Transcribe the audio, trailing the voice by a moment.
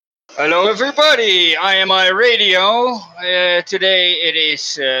Hello, everybody. I am my radio. Today it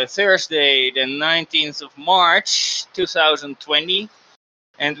is Thursday, the 19th of March, 2020,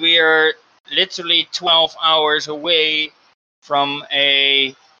 and we are literally 12 hours away from um,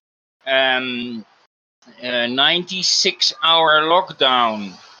 a 96-hour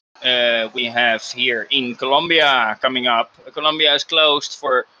lockdown we have here in Colombia coming up. Colombia is closed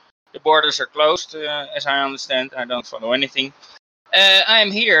the borders are closed, as I understand. I don't follow anything. I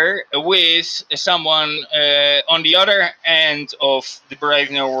am here with someone on the other end of the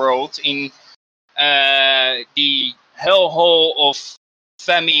brave new world in the hellhole of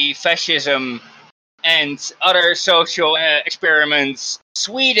fascism and other social experiments,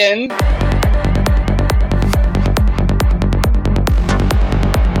 Sweden.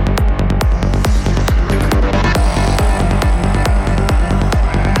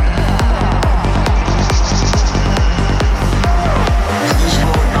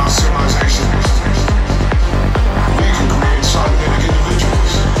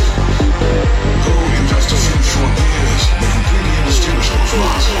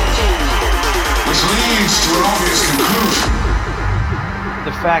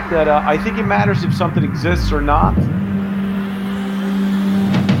 The fact that I think it matters if something exists or not. We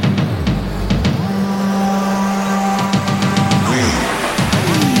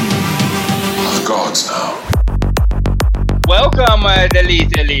are gods now. Welcome,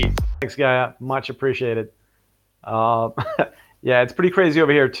 Deletetheelite. Thanks, guy. Much appreciated. Yeah, it's pretty crazy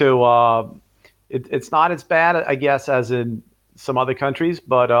over here too. It's not as bad, I guess, as in some other countries,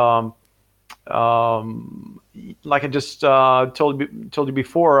 but like I just told you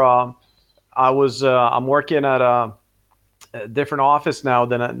before, I'm working at a different office now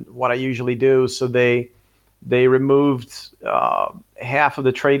than what I usually do. So they removed half of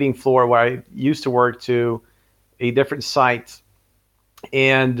the trading floor where I used to work to a different site,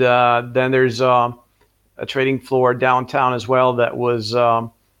 and then there's a trading floor downtown as well. That was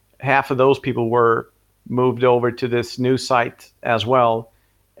half of those people were moved over to this new site as well,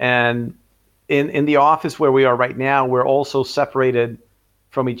 and in the office where we are right now, we're also separated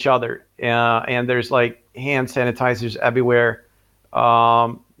from each other, and there's like hand sanitizers everywhere.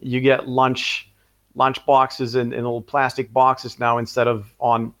 You get lunch boxes in little plastic boxes now instead of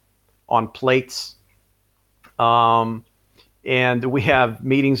on plates. And we have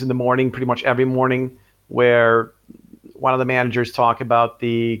meetings in the morning, pretty much every morning, where one of the managers talk about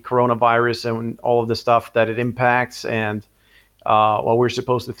the coronavirus and all of the stuff that it impacts, and what we're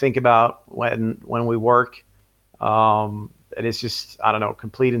supposed to think about when we work. And it's just, I don't know,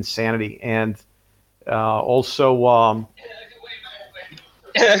 complete insanity. And also, Wait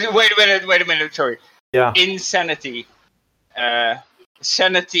a minute. Sorry. yeah, Insanity.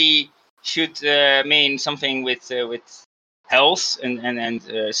 Sanity should mean something with health and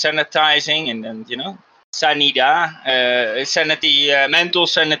sanitizing and sanidad, sanity, mental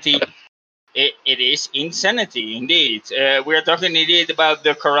sanity. It is insanity indeed. We are talking indeed about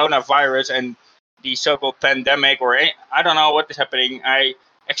the coronavirus and the so-called pandemic, or I don't know what is happening. I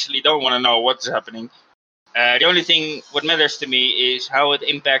actually don't want to know what is happening. The only thing what matters to me is how it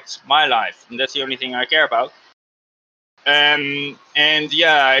impacts my life, and that's the only thing I care about. And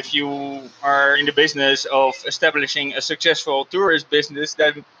yeah, if you are in the business of establishing a successful tourist business,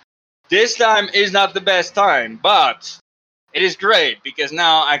 then this time is not the best time. But it is great because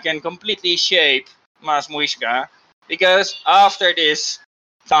now I can completely shape Mas Muisca, because after this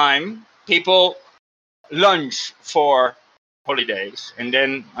time, people lunch for holidays, and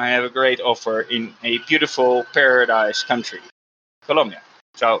then I have a great offer in a beautiful paradise country, Colombia.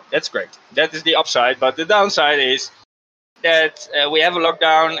 So that's great. That is the upside, but the downside is that we have a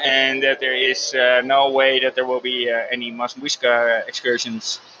lockdown and that there is no way that there will be any Mas Muisca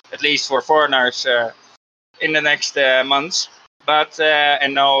excursions, at least for foreigners, in the next months. But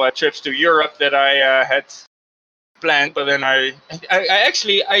and no trips to Europe that I had planned. But then I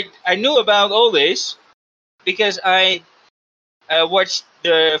actually knew about all this because I watched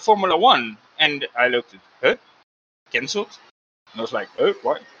the Formula One, and I looked at, cancelled. And I was like,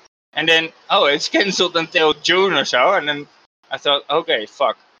 what? And then, it's cancelled until June or so. And then I thought, okay,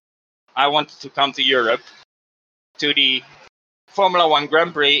 fuck. I wanted to come to Europe to the Formula One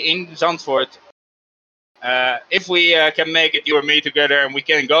Grand Prix in Zandvoort. If we can make it, you and me together, and we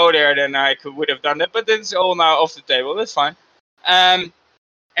can go there, then I would have done that. But it's all now off the table. That's fine. And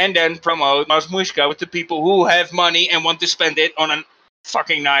then promote Mas Muisca with the people who have money and want to spend it on a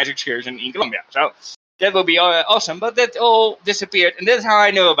fucking nice excursion in Colombia. So that will be awesome. But that all disappeared, and that's how I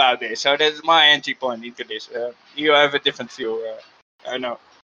knew about this. So that's my entry point into this. You have a different view. I know.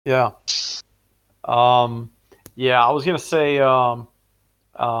 yeah. Yeah, I was gonna say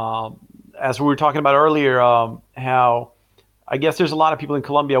as we were talking about earlier, how I guess there's a lot of people in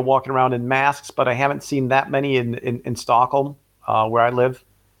Colombia walking around in masks, but I haven't seen that many in Stockholm, where I live.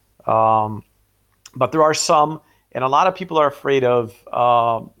 Um, but there are some, and a lot of people are afraid of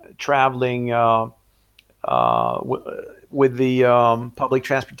traveling with the public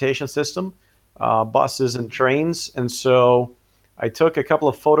transportation system, buses and trains. And so I took a couple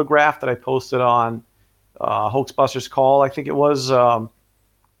of photographs that I posted on Hoaxbusters Call, I think it was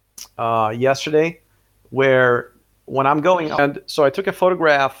yesterday, where when I'm going, and so I took a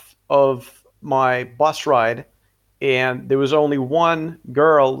photograph of my bus ride, and there was only one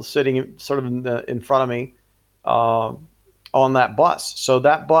girl sitting sort of in front of me uh, on that bus. So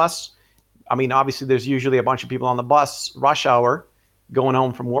that bus, I mean, obviously, there's usually a bunch of people on the bus, rush hour, going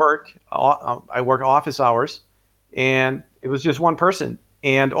home from work. I work office hours, and it was just one person.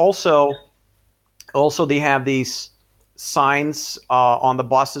 And also they have these signs on the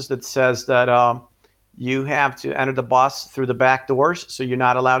buses that says that you have to enter the bus through the back doors, so you're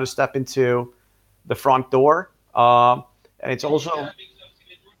not allowed to step into the front door. And it's also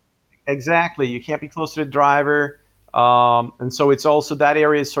exactly, you can't be close to the driver. And so it's also that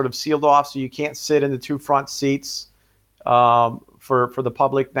area is sort of sealed off, so you can't sit in the two front seats for the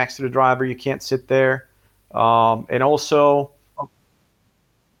public next to the driver. You can't sit there. And also,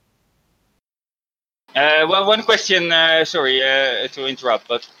 Well, one question. Sorry to interrupt,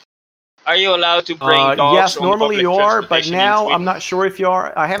 but are you allowed to bring dogs yes, on the normally public you are, but transportation in now I'm Sweden? not sure if you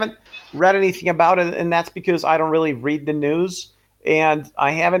are. I haven't read anything about it, and that's because I don't really read the news, and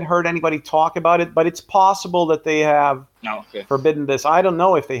I haven't heard anybody talk about it. But it's possible that they have No. Okay. forbidden this. I don't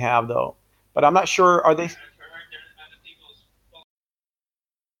know if they have though, but I'm not sure. Are they?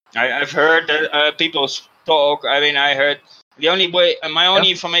 I've heard that people talk. I mean, I heard the only way. My Yeah, only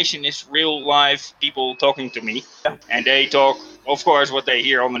information is real live people talking to me, yeah, and they talk, of course, what they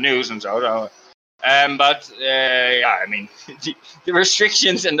hear on the news and so. But yeah, I mean, the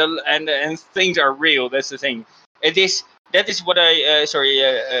restrictions and things are real. That's the thing. It is that is what I sorry.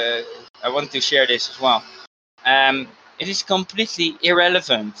 I want to share this as well. It is completely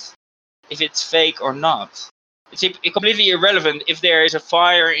irrelevant if it's fake or not. It's completely irrelevant if there is a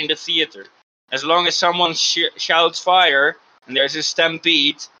fire in the theater. As long as someone shouts fire and there's a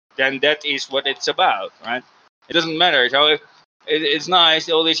stampede, then that is what it's about, right? It doesn't matter. So it's nice,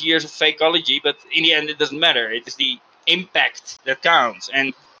 all these years of fakeology, but in the end, it doesn't matter. It is the impact that counts.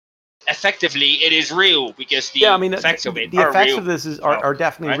 And effectively, it is real because yeah. I the mean, effects of it the are effects real. of this So, are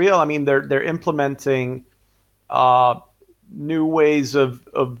definitely right? real. I mean, they're implementing uh, new ways of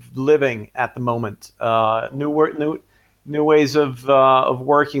living at the moment. New ways of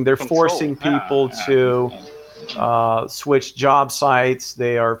working. They're Control. forcing people to switch job sites.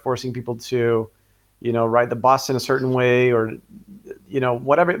 They are forcing people to, ride the bus in a certain way, or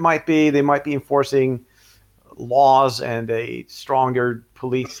whatever it might be. They might be enforcing laws and a stronger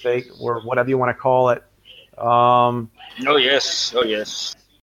police state, or whatever you want to call it. Um, Oh, yes. Oh, yes.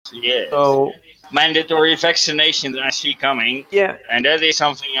 Yes. so Mandatory vaccinations I see coming, yeah, and that is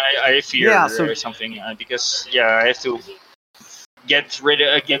something I yeah. fear. So Something because I have to get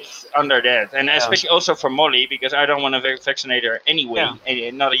under that, and yeah, especially also for Molly because I don't want to vaccinate her yeah. anyway,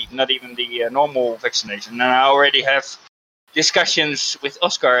 and not even the normal vaccination. And I already have discussions with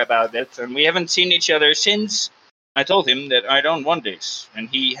Oscar about that, and we haven't seen each other since I told him that I don't want this, and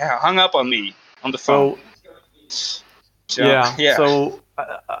he hung up on me on the phone. So So yeah. yeah, So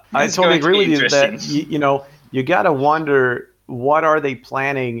I it's totally going to agree be with you interesting. that you got to wonder, what are they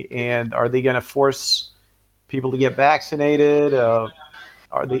planning, and are they going to force people to get vaccinated?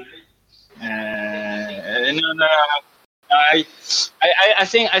 Are they? No, no, I, I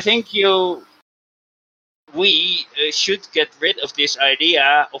think we should get rid of this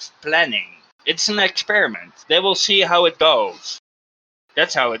idea of planning. It's an experiment. They will see how it goes.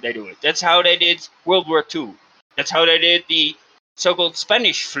 That's how they do it. That's how they did World War II. That's how they did the so-called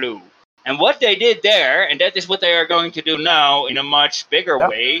Spanish flu. And what they did there, and that is what they are going to do now in a much bigger Yeah.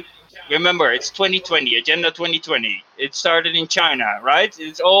 way. Remember, it's 2020, Agenda 2020. It started in China, right?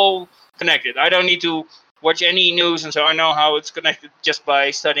 It's all connected. I don't need to watch any news, and so I know how it's connected just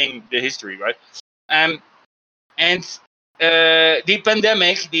by studying the history, right? Um, and the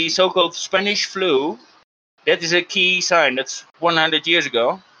pandemic, the so-called Spanish flu, that is a key sign. That's 100 years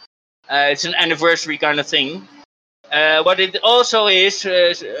ago. It's an anniversary kind of thing. What it also is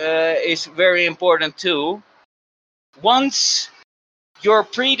very important too. Once your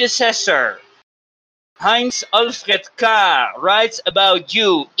predecessor, Heinz Alfred K., writes about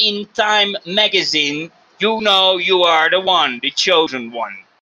you in Time magazine, you know you are the one, the chosen one.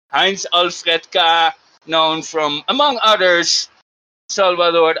 Heinz Alfred K., known from, among others,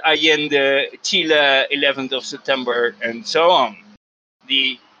 Salvador Allende, Chile, 11th of September, and so on.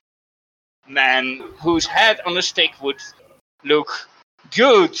 The man whose head on a stick would look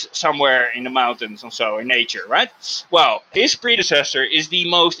good somewhere in the mountains and so in nature, right? Well, his predecessor is the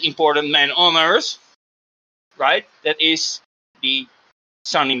most important man on earth, right? That is the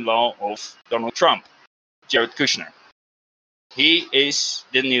son-in-law of Donald Trump, Jared Kushner. He is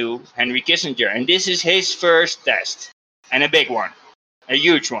the new Henry Kissinger, and this is his first test, and a big one, a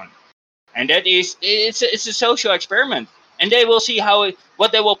huge one. And that is, it's a social experiment, and they will see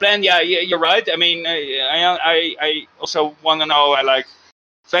what they will plan. Yeah, you're right. I mean, I also want to know like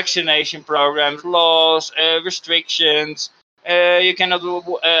vaccination programs, laws, restrictions. You cannot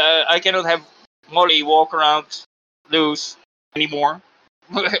I cannot have Molly walk around loose anymore.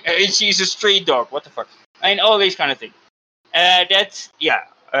 She's a street dog. What the fuck? I mean, all these kind of things. That's yeah.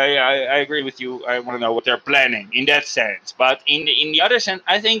 I agree with you. I want to know what they're planning in that sense. But in the other sense,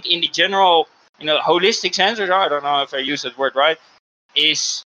 I think in the general, holistic sense, or I don't know if I use that word right,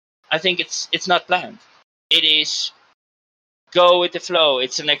 is I think it's not planned. It is go with the flow.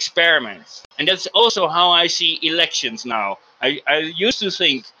 It's an experiment, and that's also how I see elections now. I used to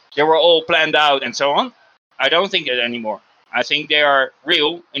think they were all planned out and so on. I don't think that anymore. I think they are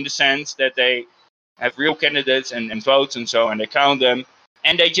real in the sense that they have real candidates and votes and so, and they count them,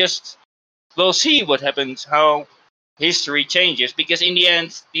 and they just will see what happens, how history changes, because in the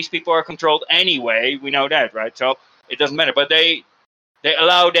end, these people are controlled anyway. We know that, right? So it doesn't matter, but they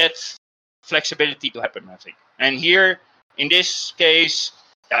allow that flexibility to happen, I think. And here, in this case,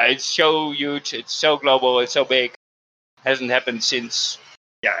 it's so huge, it's so global, it's so big. Hasn't happened since.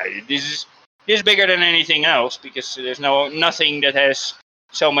 Yeah, this is bigger than anything else because there's nothing that has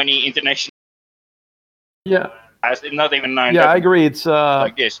so many international. Yeah. Not even 9/11. Yeah, I agree. It's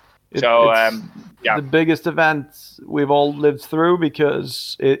like this. So it's yeah, the biggest event we've all lived through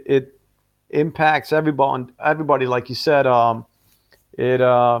because it impacts everybody. Like you said,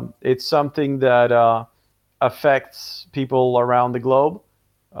 it's something that affects people around the globe.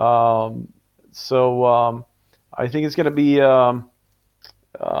 So I think it's going to be, I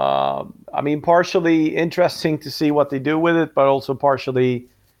mean, partially interesting to see what they do with it, but also partially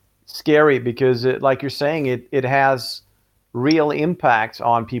scary because, like you're saying, it has real impact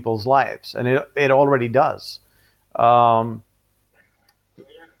on people's lives, and it already does. So.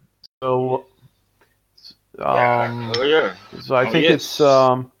 So I think it's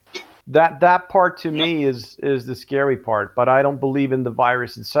that part to me is the scary part, but I don't believe in the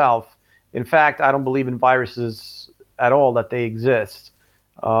virus itself. In fact, I don't believe in viruses at all, that they exist.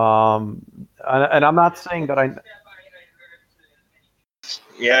 And I'm not saying that I.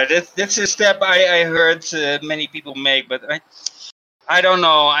 Yeah, that's a step I heard many people make, but I don't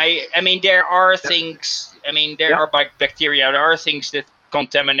know. I mean, there are things. I mean, there are bacteria. There are things that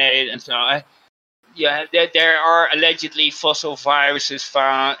contaminate, and so yeah, there are allegedly fossil viruses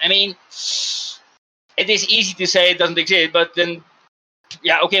found. I mean, it is easy to say it doesn't exist, but then,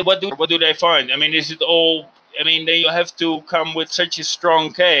 yeah, okay, what do they find? I mean, is it all? I mean, then you have to come with such a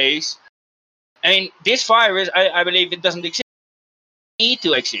strong case. I mean, this virus, I believe it doesn't exist. It need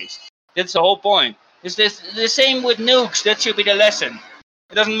to exist. That's the whole point. It's the same with nukes. That should be the lesson.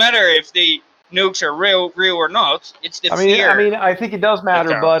 It doesn't matter if the nukes are real or not. It's the fear. I mean, I think it does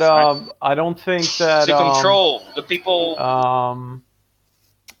matter, but I don't think that to control the people.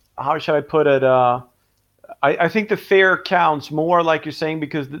 How should I put it? I think the fear counts more, like you're saying,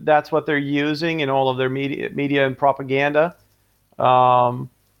 because that's what they're using in all of their media and propaganda.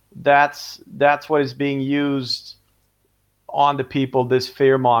 That's what is being used on the people, this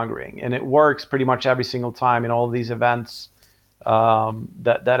fear mongering, and it works pretty much every single time in all of these events.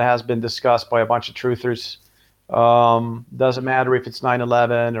 That has been discussed by a bunch of truthers. Doesn't matter if it's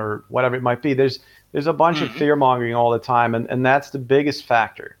 9/11 or whatever it might be. There's a bunch of fear mongering all the time, and that's the biggest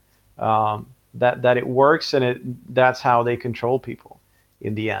factor. That it works, and that's how they control people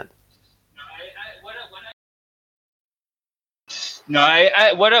in the end.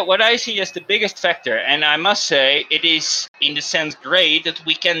 What I see as the biggest factor, and I must say it is in the sense great that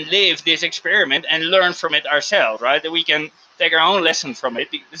we can live this experiment and learn from it ourselves, right? That we can take our own lesson from it.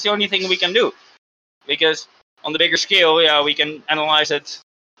 It's the only thing we can do, because on the bigger scale, yeah, we can analyze it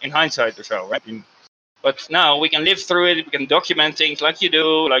in hindsight or so, right? But now we can live through it. We can document things like you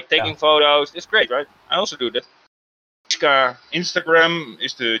do, like taking photos. It's great, right? I also do that. Instagram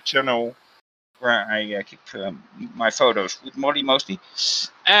is the channel where I keep my photos with Molly mostly.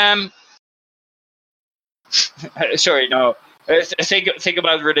 Sorry, no. Think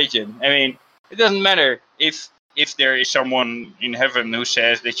about religion. I mean, it doesn't matter if there is someone in heaven who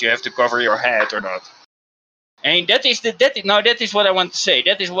says that you have to cover your head or not. And that is what I want to say.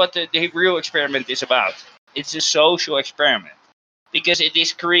 That is what the real experiment is about. It's a social experiment because it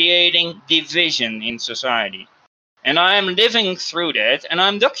is creating division in society. And I am living through that, and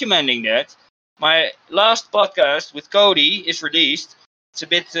I'm documenting that. My last podcast with Cody is released. It's a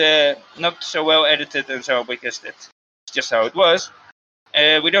bit not so well edited and so, because that's just how it was.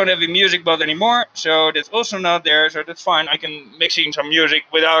 We don't have a music bot anymore, so that's also not there, so that's fine. I can mix in some music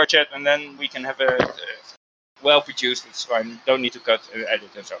with our chat, and then we can have a well produced. It's fine. Don't need to cut, edit,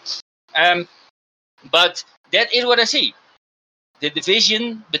 and so. But that is what I see. The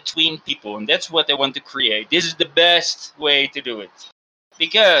division between people, and that's what they want to create. This is the best way to do it,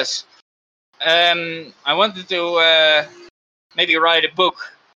 because I wanted to maybe write a book,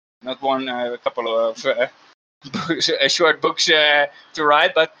 not one, a couple of books, short books to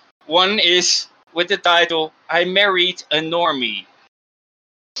write, but one is with the title "I Married a Normie,"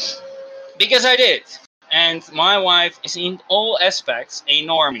 because I did, and my wife is in all aspects a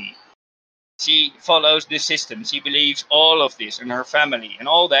normie. She follows the system. She believes all of this, and her family and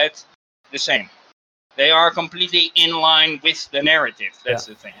all that the same. They are completely in line with the narrative. That's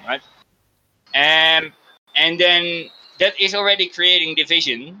the thing, right? And then that is already creating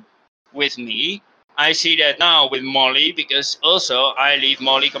division with me. I see that now with Molly, because also I leave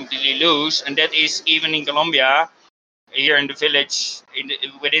Molly completely loose, and that is even in Colombia. Here in the village,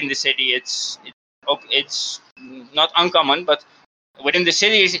 within the city, it's not uncommon, but within the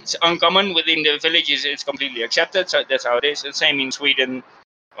cities it's uncommon. Within the villages, it's completely accepted. So that's how it is. The same in Sweden.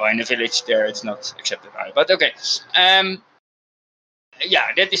 Or in the village there, it's not accepted either. But okay,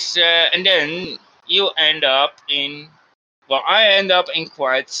 yeah, that is, and then you end up in. Well, I end up in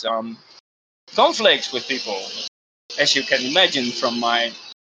quite some conflicts with people, as you can imagine from my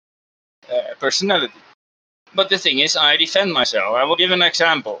personality. But the thing is, I defend myself. I will give an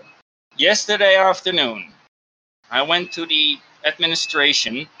example. Yesterday afternoon, I went to the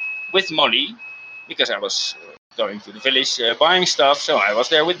administration with Molly, because I was going to the village buying stuff, so I was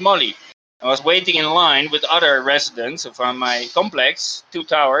there with Molly. I was waiting in line with other residents of my complex, 2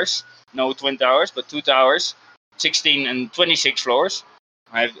 towers, no twin towers, but 2 towers, 16 and 26 floors.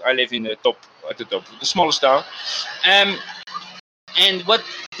 I live in the top, at the top, the smallest tower. And what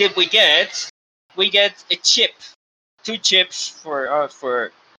did we get? We get a chip, 2 chips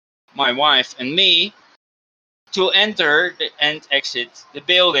for my wife and me, to enter and exit the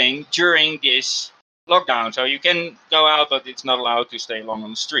building during this lockdown. So you can go out, but it's not allowed to stay long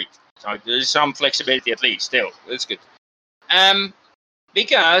on the street. So there's some flexibility at least. Still, that's good.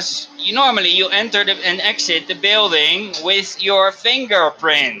 Because normally you enter and exit the building with your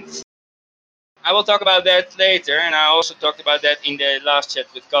fingerprint. I will talk about that later, and I also talked about that in the last chat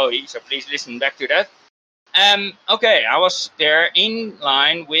with Cody. So please listen back to that. Okay, I was there in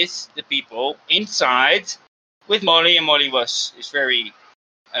line with the people inside with Molly, and Molly is very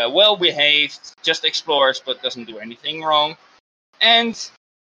well behaved, just explores but doesn't do anything wrong. And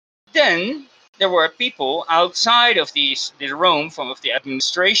then there were people outside of the room of the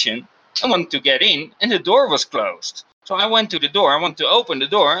administration and wanted to get in, and the door was closed. So I went to the door, I wanted to open the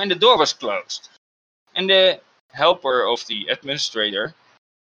door, and the door was closed. And the helper of the administrator,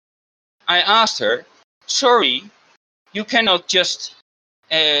 I asked her, sorry, you cannot just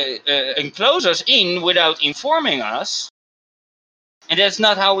enclose us in without informing us. And that's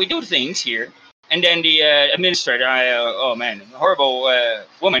not how we do things here. And then the administrator, oh man, horrible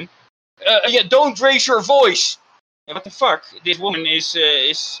woman. Yeah, don't raise your voice. Yeah, what the fuck? This woman is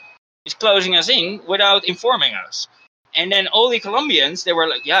closing us in without informing us. And then all the Colombians, they were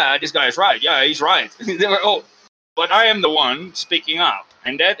like, yeah, this guy is right. Yeah, he's right. They were all, but I am the one speaking up.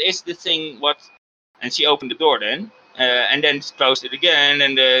 And that is the thing. And she opened the door then. And then closed it again,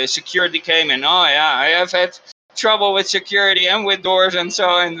 and the security came, and oh yeah, I have had trouble with security and with doors and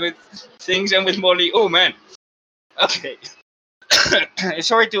so, and with things, and with Molly. Oh man. Okay.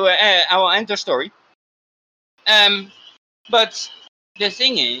 Sorry to I will end the story. But the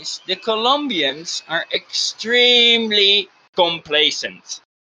thing is, the Colombians are extremely complacent.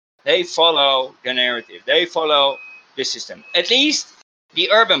 They follow the narrative. They follow the system. At least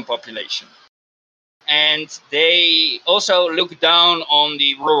the urban population. And they also look down on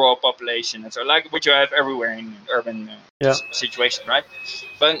the rural population, and so like what you have everywhere in urban situation, right?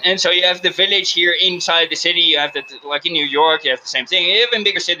 And so you have the village here inside the city. You have that, like in New York, you have the same thing. Even in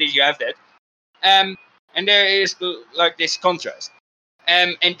bigger cities, you have that. And there is like this contrast.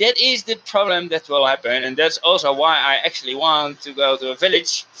 And that is the problem that will happen, and that's also why I actually want to go to a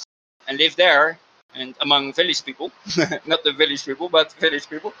village and live there and among village people, not the village people, but village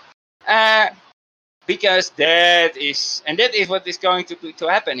people. Because that is what is going to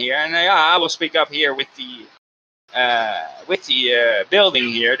happen here, and I will speak up here with the with the building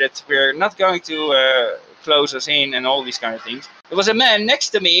here that we're not going to close us in and all these kind of things. There was a man next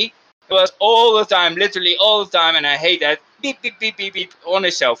to me who was all the time, literally all the time, and I hate that, beep, beep, beep, beep, beep, on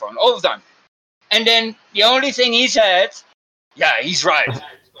his cell phone, all the time. And then the only thing he said, yeah, he's right,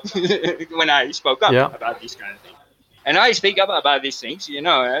 when I spoke up about these kind of things. And I speak up about these things,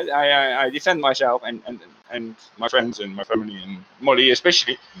 I defend myself and my friends and my family and Molly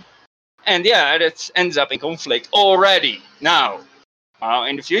especially. And yeah, that ends up in conflict already now.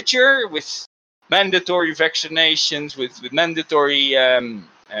 In the future, with mandatory vaccinations, with mandatory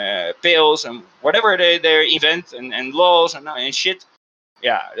pills and whatever they invent and laws and shit,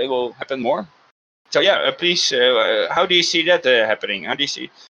 yeah, they will happen more. So yeah, please, how do you see that happening? How do you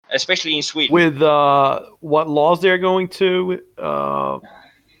see, especially in Sweden? With what laws they're going to?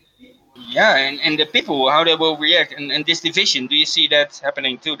 Yeah, and the people, how they will react, and this division, do you see that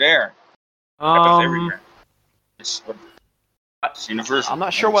happening too there? Happens everywhere. It's universal. I'm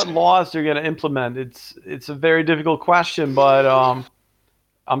not sure what laws they're going to implement. It's a very difficult question, but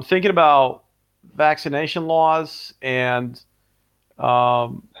I'm thinking about vaccination laws and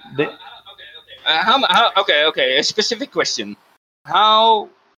okay. A specific question. How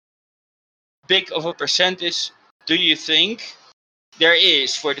big of a percentage do you think there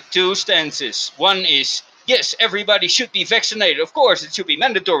is for the two stances? One is, yes, everybody should be vaccinated. Of course, it should be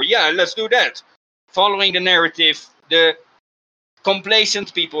mandatory. Yeah, let's do that. Following the narrative, the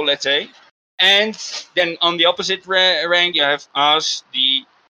complacent people, let's say. And then on the opposite rank, you have us, the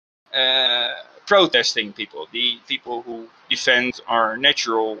protesting people, the people who defend our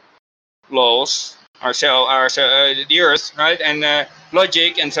natural laws, the earth, right, and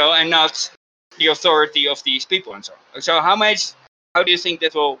logic, and so, and not the authority of these people, and so. So how do you think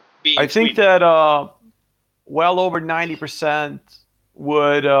that will be? I think Sweden? that well over 90%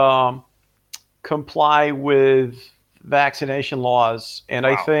 would comply with vaccination laws, and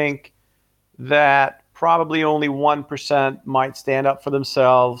Wow. I think that probably only 1% might stand up for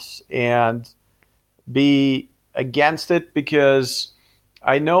themselves and be against it, because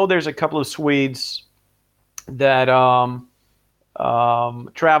I know there's a couple of Swedes that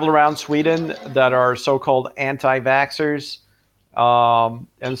travel around Sweden that are so-called anti-vaxxers.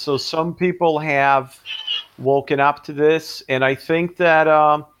 And so some people have woken up to this, and I think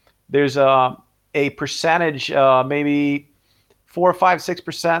that there's a percentage, maybe 4, 5,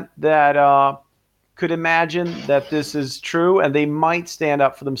 6%, that could imagine that this is true, and they might stand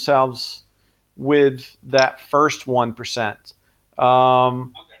up for themselves with that first 1%.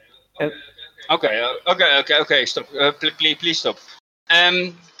 Okay. Stop. Please stop.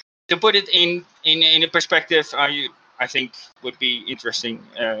 To put it in a perspective, I think would be interesting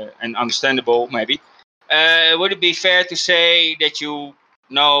and understandable, maybe. Would it be fair to say that you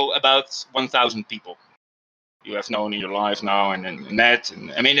know about 1,000 people you have known in your life now, and net?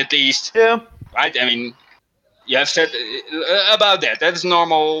 And, I mean, at least, Yeah. right? I mean, you have said about that. That's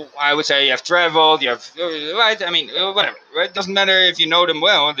normal. I would say you have traveled. You have right. I mean, whatever. Right? It doesn't matter if you know them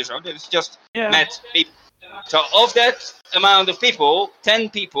well. It's just met people. So of that amount of people, 10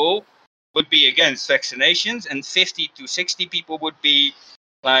 people would be against vaccinations, and 50 to 60 people would be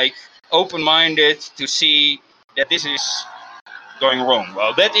like open-minded to see that this is going wrong.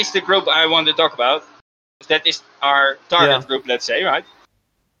 Well, that is the group I want to talk about. That is our target group, let's say, right?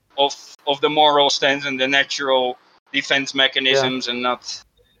 Of the moral stance and the natural defense mechanisms, and not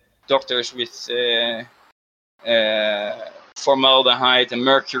doctors with formaldehyde and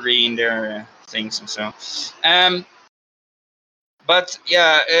mercury in their things and so. But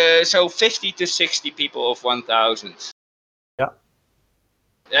yeah, so 50 to 60 people of 1,000. Yeah.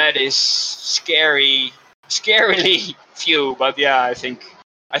 That is scarily few. But yeah, I think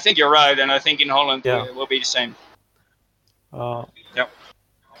you're right, and I think in Holland will be the same. Yeah,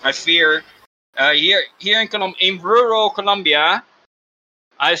 I fear here in rural Colombia,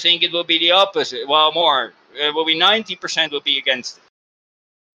 I think it will be the opposite. Well, more. It will be 90% will be against it.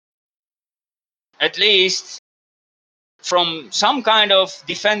 At least from some kind of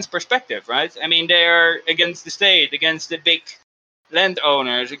defense perspective, right? I mean, they're against the state, against the big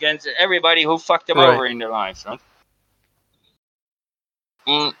landowners, against everybody who fucked them over in their lives, right?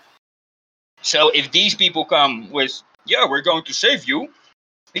 So if these people come with, yeah, we're going to save you,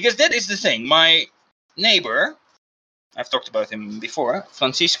 because that is the thing. My neighbor, I've talked about him before,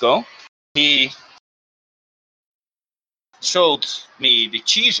 Francisco, he sold me the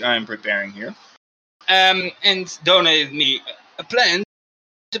cheese I'm preparing here, and donated me a plant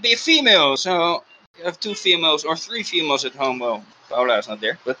to be a female. So I have 2 females or 3 females at home. Well, Paula is not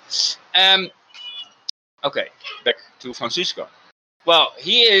there, but okay, back to Francisco. Well,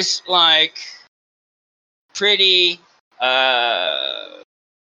 he is like pretty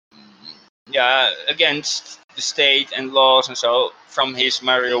against the state and laws and so from his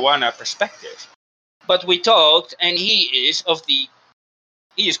marijuana perspective. But we talked, and he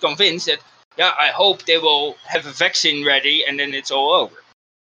is convinced that I hope they will have a vaccine ready and then it's all over.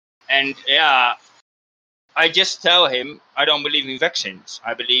 And I just tell him I don't believe in vaccines.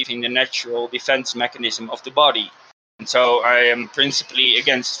 I believe in the natural defense mechanism of the body. And so I am principally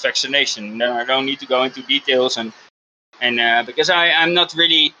against vaccination. No, I don't need to go into details and because I'm not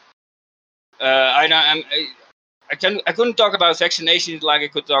really I couldn't talk about vaccinations like I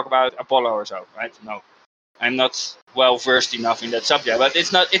could talk about Apollo or so, right? No, I'm not well versed enough in that subject. But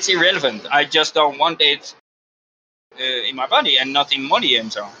it's irrelevant. I just don't want it in my body and not in money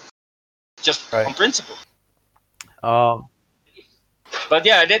and so on. Just on principle. But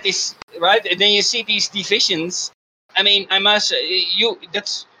yeah, that is right. And then you see these divisions. I mean, I must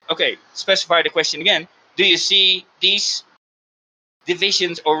that's okay. Specify the question again. Do you see these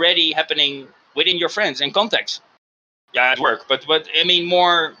divisions already happening within your friends and contacts? Yeah, at work, but I mean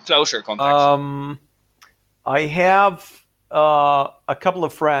more closer contacts. I have a couple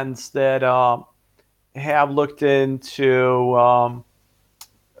of friends that have looked into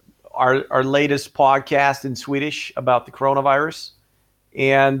our latest podcast in Swedish about the coronavirus,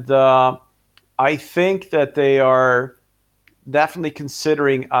 and I think that they are definitely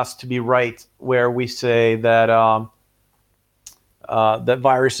considering us to be right where we say that that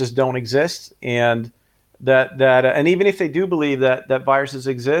viruses don't exist, and that and even if they do believe that viruses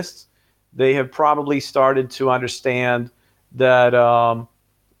exist, they have probably started to understand that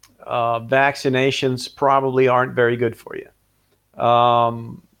vaccinations probably aren't very good for you.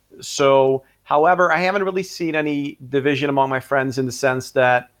 So, however, I haven't really seen any division among my friends in the sense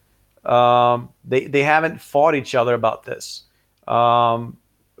that they haven't fought each other about this.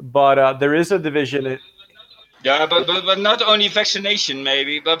 But there is a division. Yeah, but not only vaccination,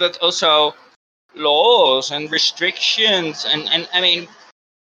 maybe, but also laws and restrictions, and I mean,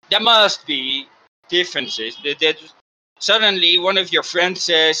 there must be differences. That suddenly one of your friends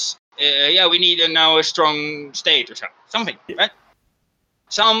says, we need now a strong state or something, right?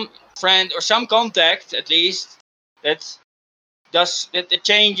 Some friend or some contact, at least, that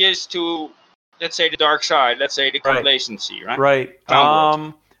changes to, let's say, the dark side. Let's say the complacency, right? Right.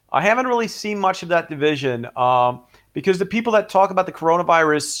 I haven't really seen much of that division because the people that talk about the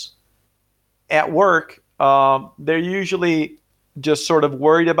coronavirus at work, they're usually just sort of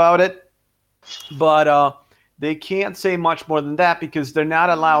worried about it, but they can't say much more than that because they're not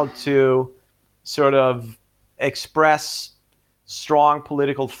allowed to sort of express strong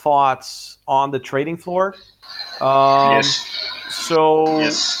political thoughts on the trading floor. So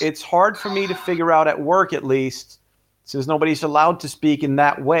it's hard for me to figure out at work, at least, since nobody's allowed to speak in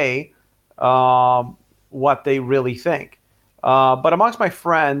that way, what they really think. But amongst my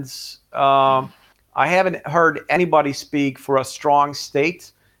friends, I haven't heard anybody speak for a strong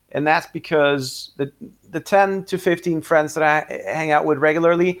state, and that's because the 10 to 15 friends that I hang out with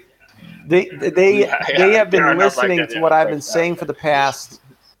regularly, they have been listening to what I've been saying for the past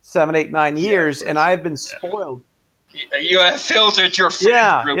 7, 8, 9 years, and I've been spoiled. You have filtered your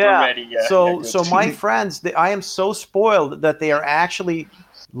friend group already. Yeah. So my friends, I am so spoiled that they are actually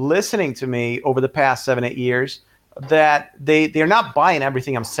listening to me over the past 7, 8 years that they're not buying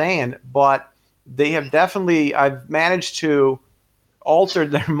everything I'm saying, but they have definitely, I've managed to alter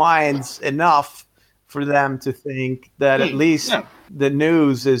their minds enough for them to think that at least the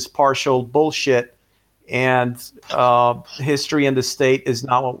news is partial bullshit and history and the state is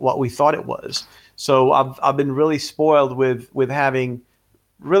not what we thought it was. So I've been really spoiled with having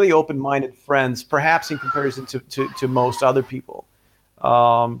really open-minded friends, perhaps in comparison to most other people.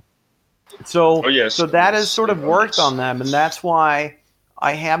 So that has sort of worked on them, and that's why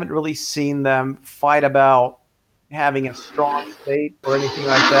I haven't really seen them fight about having a strong state or anything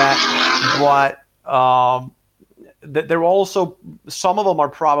like that. But they're also, some of them are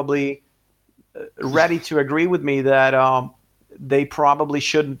probably ready to agree with me that they probably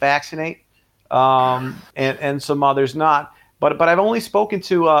shouldn't vaccinate, and some others not. But I've only spoken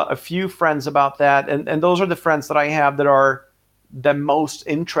to a few friends about that, and those are the friends that I have that are the most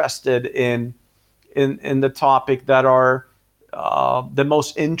interested in the topic, that are the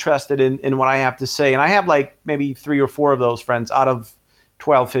most interested in what I have to say. And I have like maybe 3 or 4 of those friends out of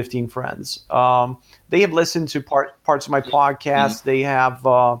 12, 15 friends. They have listened to parts of my podcast. They have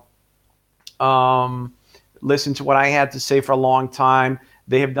listened to what I had to say for a long time.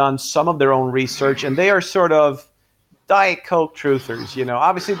 They have done some of their own research, and they are sort of Diet Coke truthers. You know,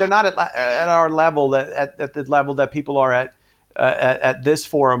 obviously they're not at our level, at the level that people are at at this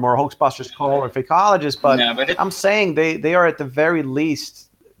forum or Hoaxbusters Call or Fakeologists, but, I'm saying they are at the very least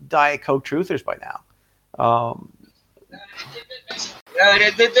Diet Coke truthers by now.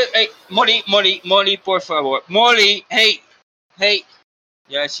 Hey, Molly, por favor. Molly, hey.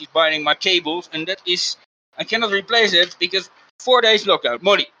 Yeah, she's binding my cables, and that is, I cannot replace it because 4 days lockdown.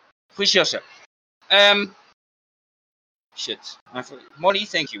 Molly, juiciosa. Shit. Molly,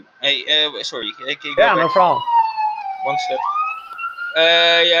 thank you. Hey, sorry. Can you go Yeah, back? no problem. One step.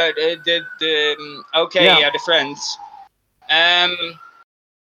 Yeah, okay, Yeah. yeah, the friends.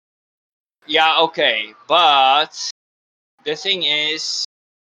 Yeah, okay, but the thing is,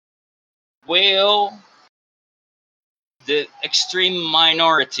 will the extreme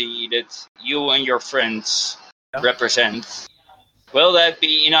minority that you and your friends represent, will that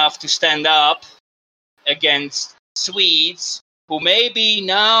be enough to stand up against Swedes who may be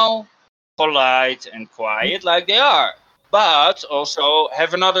now polite and quiet like they are, but also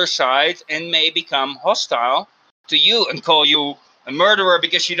have another side and may become hostile to you and call you a murderer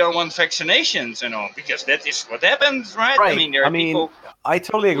because you don't want vaccinations and all, because that is what happens, right? Right. I mean, there are people. I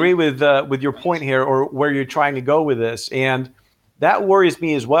totally agree with your point here, or where you're trying to go with this, and that worries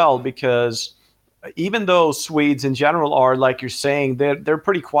me as well, because even though Swedes in general are, like you're saying, they're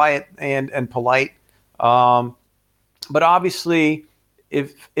pretty quiet and polite, but obviously,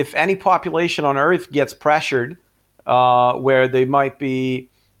 if any population on Earth gets pressured, where they might be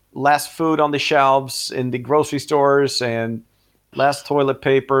less food on the shelves in the grocery stores and less toilet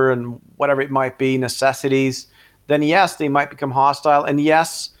paper and whatever it might be, necessities, then yes, they might become hostile. And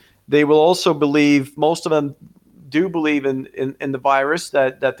yes, they will also believe, most of them do believe in the virus,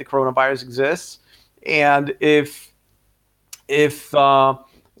 that the coronavirus exists. And if the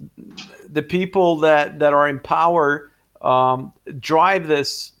people that are in power drive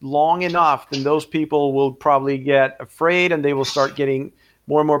this long enough, then those people will probably get afraid, and they will start getting,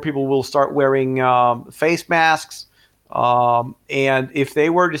 more and more people will start wearing face masks. And if they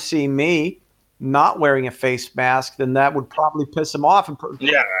were to see me not wearing a face mask, then that would probably piss them off, and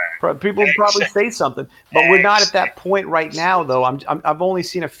people would probably say something. But we're not at that point right now, though. I've only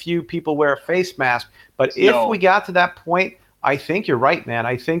seen a few people wear a face mask. But if we got to that point, I think you're right, man.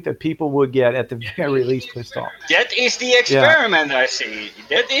 I think that people would get, at the very least, pissed off. That is the experiment I see.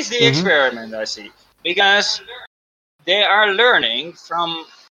 That is the experiment I see. Because they are learning from...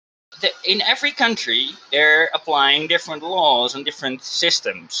 in every country, they're applying different laws and different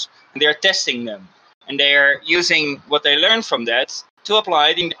systems. And they're testing them. And they're using what they learned from that to apply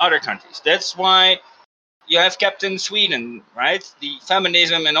it in other countries. That's why you have Captain Sweden, right? The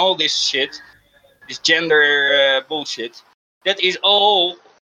feminism and all this shit, this gender bullshit, that is all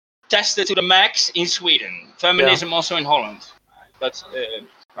tested to the max in Sweden. Feminism also in Holland. But,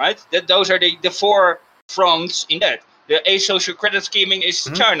 right? Those are the four fronts in that. The asocial credit scheming is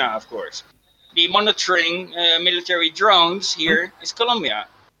China, of course. The monitoring military drones here is Colombia.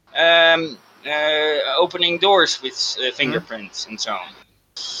 Opening doors with fingerprints and so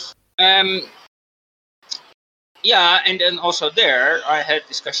on. Yeah, and then also there, I had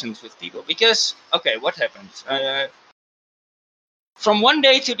discussions with people. Because, okay, what happened? From one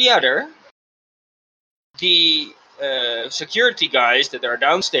day to the other, the security guys that are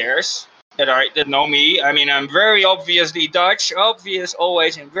downstairs, that know me. I mean, I'm very obviously Dutch, obvious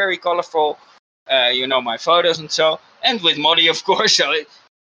always, and very colorful. You know my photos and so, and with Molly, of course. So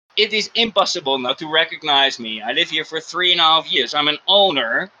it is impossible not to recognize me. I live here for 3.5 years. I'm an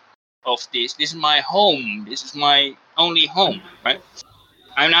owner of this. This is my home. This is my only home, right?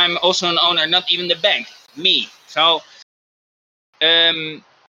 And I'm also an owner, not even the bank, me. So, and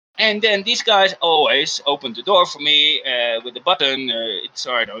then these guys always open the door for me with a button,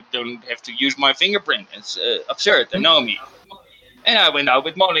 so I don't have to use my fingerprint. It's absurd. They know me. And I went out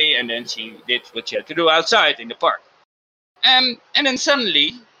with Molly, and then she did what she had to do outside in the park. And then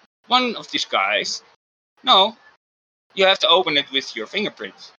suddenly, one of these guys, no, you have to open it with your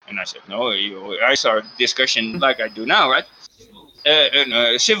fingerprint. And I said, no, I started discussion like I do now, right?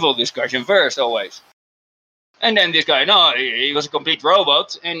 A civil discussion first, always. And then this guy, no, he was a complete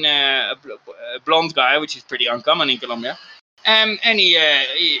robot, and a blonde guy, which is pretty uncommon in Colombia. And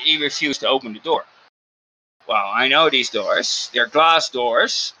he refused to open the door. Well, I know these doors. They're glass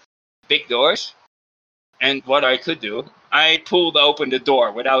doors, big doors. And what I could do, I pulled open the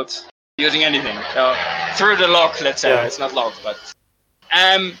door without using anything. So, through the lock, let's say. It's not locked, but...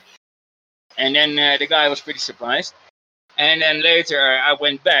 and then the guy was pretty surprised. And then later I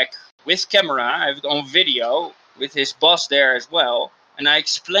went back with camera, I have it on video, with his boss there as well. And I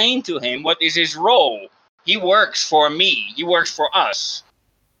explained to him what is his role. He works for me. He works for us.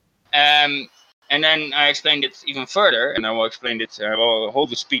 And And then I explained it even further, and I will explain it. I will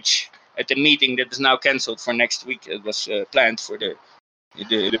hold a speech at the meeting that is now cancelled for next week. It was planned for the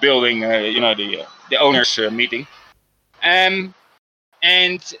building, the owners meeting. And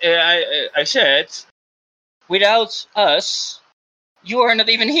I said, without us, you are not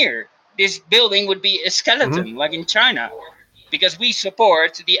even here. This building would be a skeleton, like in China, because we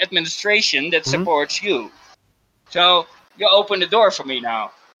support the administration that supports you. So you open the door for me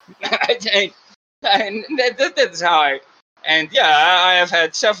now. And that's how I. And yeah, I have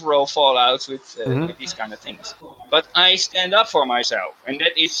had several fallouts with these kind of things. But I stand up for myself, and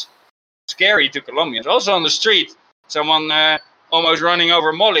that is scary to Colombians. Also on the street, someone almost running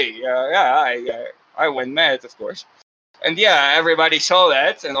over Molly. I went mad, of course. And yeah, everybody saw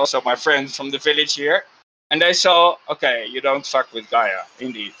that, and also my friends from the village here. And they saw, okay, you don't fuck with Gaia,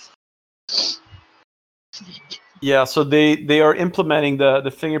 indeed. Yeah, so they are implementing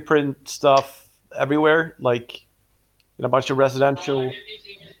the fingerprint stuff everywhere, like in a bunch of residential.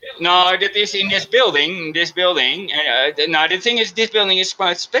 No, that is in this building. Now the thing is, this building is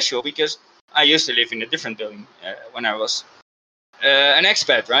quite special because I used to live in a different building when I was an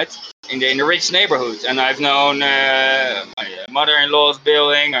expat, right? In the rich neighborhood, and I've known my mother-in-law's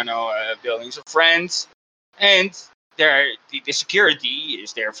building. I know buildings of friends, and the security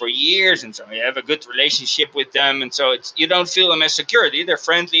is there for years, and so you have a good relationship with them, and so you don't feel them as security. They're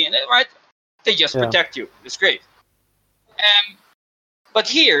friendly, and they just protect you. It's great. But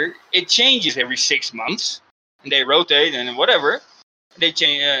here it changes every 6 months, and they rotate and whatever. They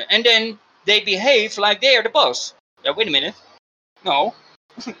change, and then they behave like they are the boss. Yeah, wait a minute. No,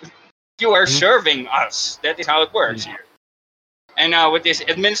 you are serving us. That is how it works here. And now with this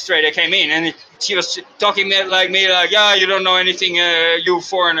administrator came in, and she was talking like me, like, yeah, you don't know anything, you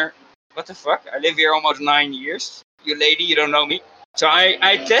foreigner. What the fuck? I live here almost 9 years. You lady, you don't know me. So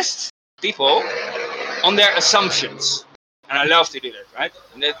I test people on their assumptions, and I love to do that, right?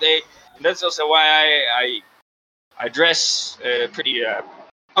 And that's also why I dress pretty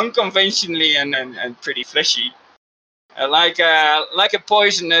unconventionally and pretty fleshy, like a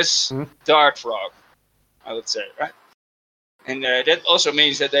poisonous dart frog, I would say, right? And that also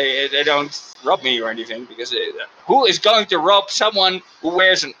means that they don't rob me or anything, because who is going to rob someone who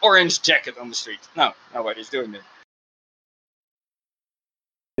wears an orange jacket on the street? No, nobody's doing that.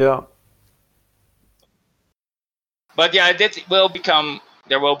 Yeah. But yeah, there will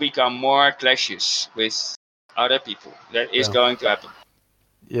become more clashes with other people. That is going to happen.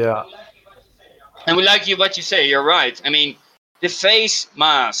 Yeah. And we like what you say. You're right. I mean, the face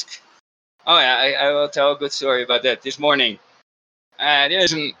mask. Oh yeah, I will tell a good story about that. This morning,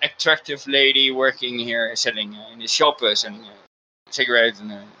 there's an attractive lady working here selling in the shop and cigarettes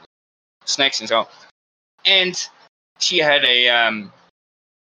and snacks and so. And she had a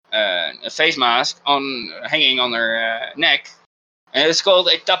face mask hanging on her neck, and it's called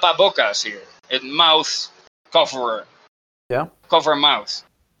a tapabocas here, a mouth cover. Yeah. Cover mouth.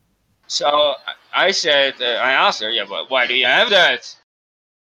 So I said, I asked her, yeah, but why do you have that?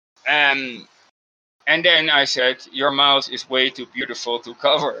 And then I said, your mouth is way too beautiful to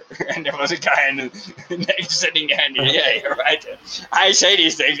cover. And there was a guy next sitting there, and yeah, you're right. I say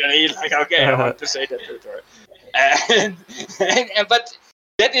these things, and he's like, okay, I want to say that to her. But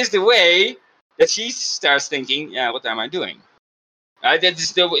that is the way that she starts thinking, yeah, what am I doing? That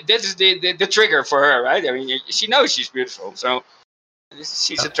is the trigger for her, right? I mean, she knows she's beautiful, so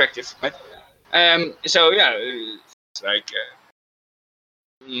she's attractive, right? So yeah, it's like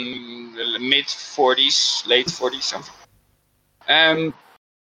mid 40s, late 40s, something.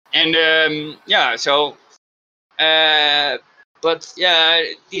 Yeah, so but yeah,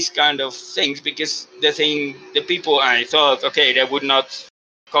 these kind of things, because the people, I thought, okay, they would not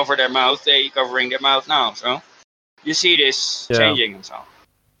cover their mouth, they covering their mouth now, so you see this changing and so on.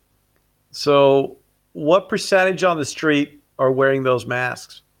 So what percentage on the street are wearing those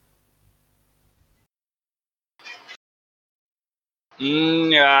masks?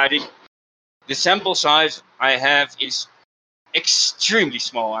 Yeah, the sample size I have is extremely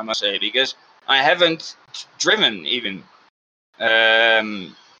small, I must say, because I haven't driven even.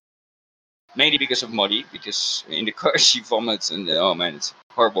 Mainly because of Molly, because in the car she vomits, and oh man, it's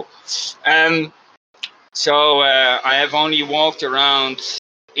horrible. So I have only walked around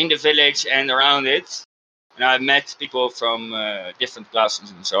in the village and around it, and I've met people from different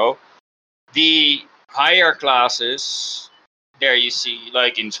classes and so. The higher classes, there you see,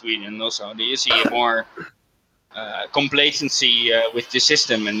 like in Sweden also, there you see a more complacency with the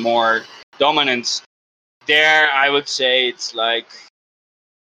system and more dominance. There, I would say it's like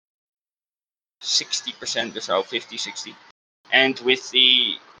 60% or so, 50, 60. and with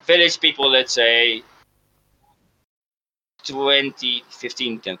the village people, let's say 15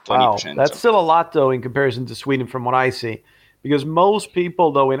 to 20%. Wow, that's still a lot though in comparison to Sweden, from what I see, because most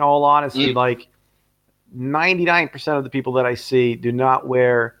people, though, in all honesty, like 99% of the people that I see do not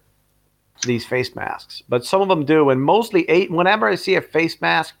wear these face masks, but some of them do, and mostly whenever I see a face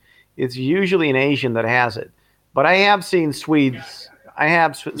mask, it's usually an Asian that has it. But I have seen Swedes. I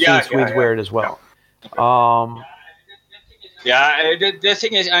have seen Swedes wear it as well. The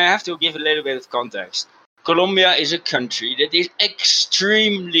thing is, I have to give a little bit of context. Colombia is a country that is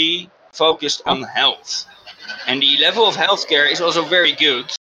extremely focused on health, and the level of healthcare is also very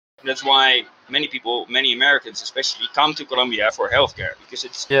good. That's why many people, many Americans especially, come to Colombia for healthcare, because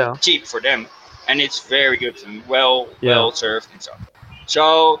it's cheap for them and it's very good and well served and so on.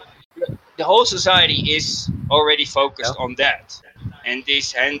 So the whole society is already focused on that. And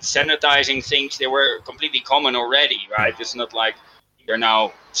these hand sanitizing things, they were completely common already, right? It's not like they're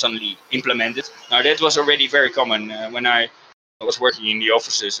now suddenly implemented. Now, that was already very common when I was working in the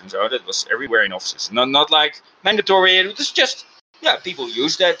offices, and so that was everywhere in offices. Not like mandatory, it was just, people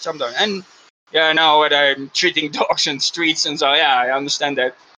use that sometimes. And now that I'm treating dogs in streets, and so, I understand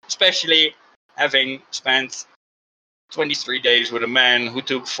that, especially having spent 23 days with a man who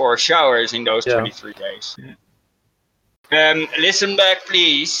took 4 showers in those 23 days. Listen back,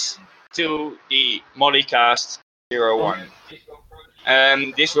 please, to the Mollycast 01.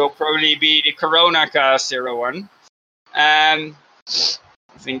 This will probably be the Corona Cast 01. I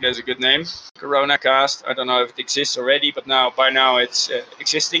think that's a good name, Corona Cast. I don't know if it exists already, but by now it's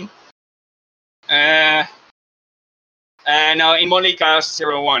existing. Now in Mollycast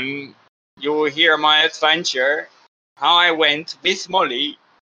 01, you will hear my adventure, how I went with Molly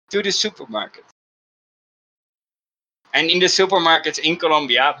to the supermarket. And in the supermarkets in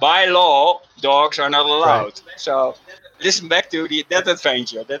Colombia, by law, dogs are not allowed. Right. So listen back to that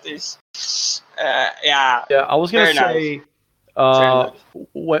adventure. That is, Yeah, I was going to say,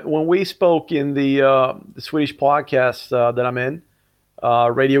 when we spoke in the Swedish podcast that I'm in,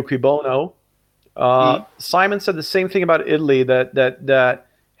 Radio Qui Bono, Simon said the same thing about Italy, that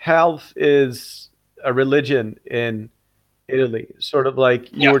health is a religion in Italy, sort of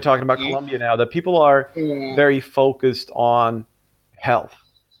like you were talking about Colombia now, that people are very focused on health.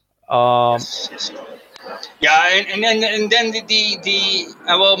 Yes. Yeah, and then the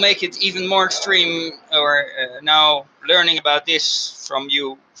I will make it even more extreme. Or now learning about this from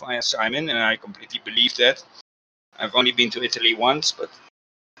you via Simon, and I completely believe that. I've only been to Italy once, but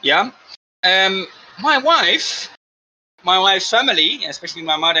my wife's family, especially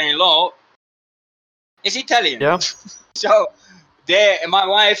my mother-in-law, is Italian. Yeah. So my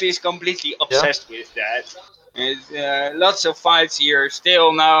wife is completely obsessed with that. There's lots of fights here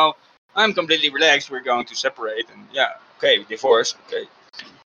still now. I'm completely relaxed. We're going to separate, and divorce. Okay,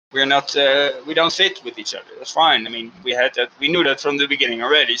 we're not. We don't fit with each other. That's fine. I mean, we had that. We knew that from the beginning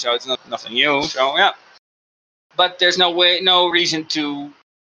already, so it's nothing new. So but there's no reason to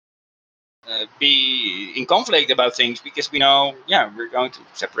be in conflict about things, because we know, we're going to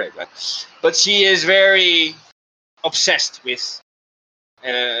separate. But she is very obsessed with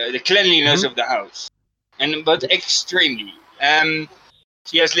the cleanliness of the house, but extremely.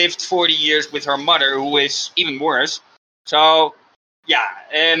 She has lived 40 years with her mother, who is even worse. So,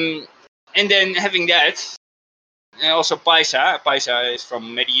 and then having that, also Paisa. Paisa is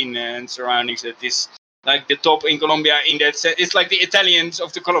from Medellin and surroundings. That is like the top in Colombia. In that sense, it's like the Italians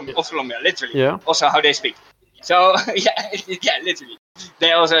of Colombia, literally. Yeah. Also, how they speak. So literally. They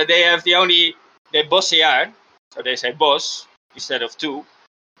have they bossear, so they say boss instead of two,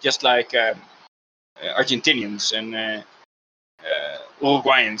 just like Argentinians and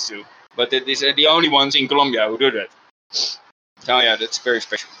Uruguayans do. But these are the only ones in Colombia who do that. So that's very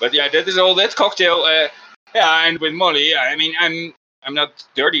special. But that is all that cocktail. And with Molly, I mean, I'm not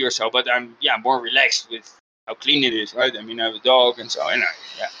dirty or so, but I'm more relaxed with how clean it is, right? I mean, I have a dog and so, and I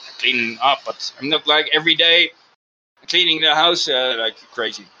clean up, but I'm not like every day cleaning the house like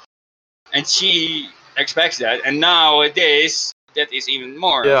crazy. And she expects that, and nowadays that is even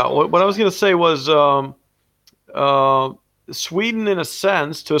more. Yeah, what I was going to say was Sweden, in a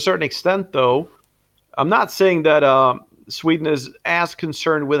sense, to a certain extent, though. I'm not saying that Sweden is as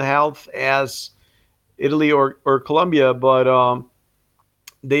concerned with health as Italy or Colombia, but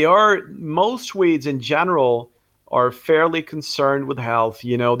they are. Most Swedes in general are fairly concerned with health.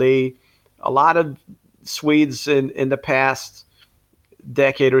 You know, a lot of Swedes in the past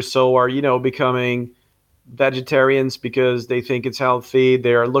decade or so are, becoming vegetarians because they think it's healthy.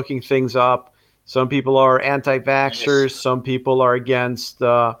 They're looking things up. Some people are anti-vaxxers. Yes. Some people are against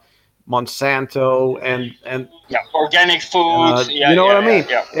Monsanto and organic foods. you know what I mean?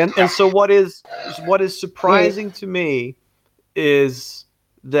 And so what is Mm. surprising to me is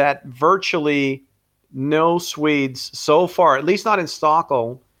that virtually no Swedes so far, at least not in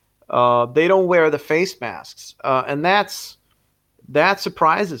Stockholm, they don't wear the face masks, and that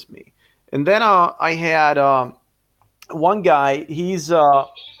surprises me. And then I had one guy. He's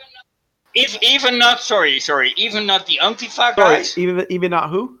If even not even not the Antifa sorry, guys, even not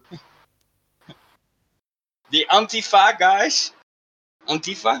who? the Antifa guys,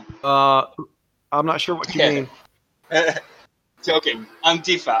 Antifa. I'm not sure what you mean. Joking,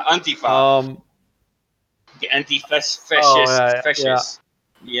 Antifa, Um, the anti-fascist, oh fascist,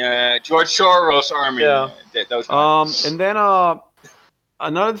 yeah, George Soros army, yeah. those guys. And then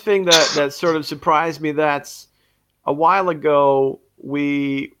another thing that sort of surprised me, that's a while ago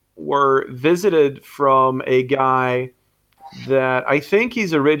we were visited from a guy that I think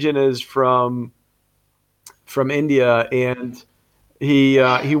his origin is from India, and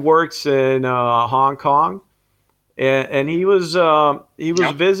he works in Hong Kong, and he was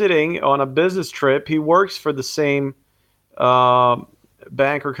Yep. visiting on a business trip. He works for the same uh,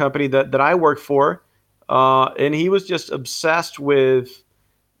 bank or company that I work for, and he was just obsessed with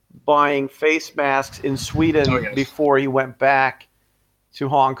buying face masks in Sweden Oh yes. before he went back to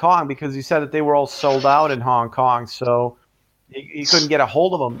Hong Kong, because he said that they were all sold out in Hong Kong, so he couldn't get a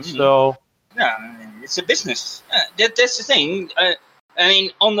hold of them. Mhm. So Yeah, it's a business. That's the thing. I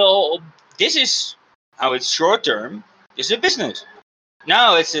mean, on the whole, this is how it's short term. This is a business.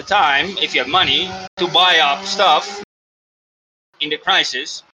 Now it's the time, if you have money, to buy up stuff in the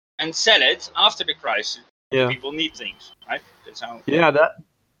crisis and sell it after the crisis. yeah, People need things, right? That's how. yeah, that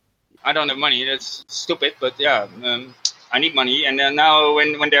I don't have money. That's stupid, but yeah, I need money. And then now,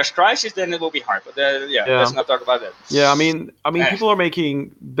 when there's crisis, then it will be hard. But yeah, yeah. let's not talk about that. Yeah, I mean, people are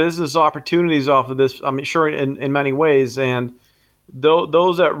making business opportunities off of this. I mean, sure, in many ways, and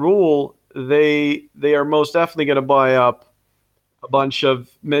those that rule, they are most definitely going to buy up a bunch of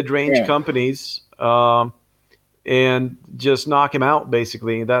mid-range Yeah. companies, and just knock him out.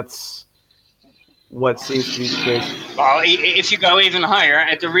 Basically, that's what seems to be the case. Well, if you go even higher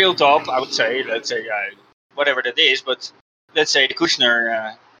at the real top, I would say, let's say, whatever that is, but let's say the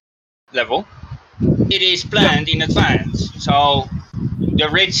Kushner level, it is planned in advance. So the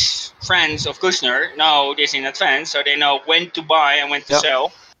rich friends of Kushner know this in advance, so they know when to buy and when to Yep.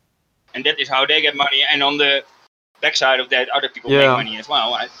 sell, and that is how they get money. And on the backside of that, other people make Yeah. money as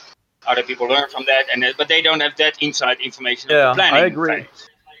well. Right? Other people learn from that, but they don't have that inside information of Yeah, the planning I agree. phase.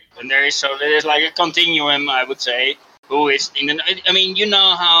 And there is like a continuum, I would say, who is in an, I mean, you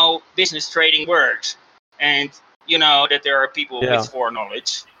know how business trading works, and you know that there are people Yeah. with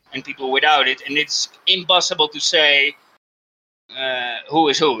foreknowledge and people without it, and it's impossible to say who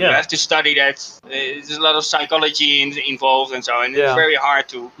is who. You Yeah. have to study that. There's a lot of psychology involved and so on. And Yeah. it's very hard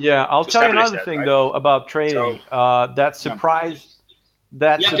to. Yeah, I'll To tell you establish another that, thing right? though about trading. That surprised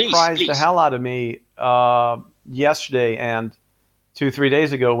Yeah, surprised the please. hell out of me yesterday and 2-3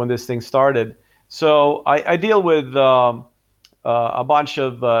 days ago when this thing started. So I deal with a bunch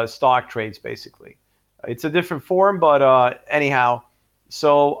of stock trades, basically. It's a different form, but anyhow.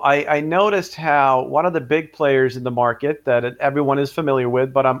 So I noticed how one of the big players in the market that everyone is familiar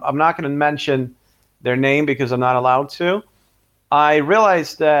with, but I'm not going to mention their name because I'm not allowed to. I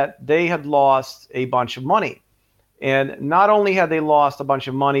realized that they had lost a bunch of money. And not only had they lost a bunch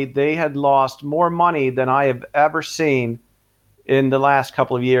of money, they had lost more money than I have ever seen in the last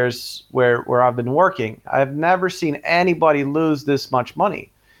couple of years where I've been working. I've never seen anybody lose this much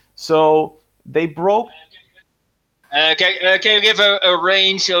money. So they broke. Can you give a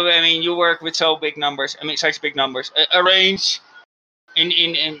range? Of, I mean, you work with so big numbers. I mean, such big numbers. A range in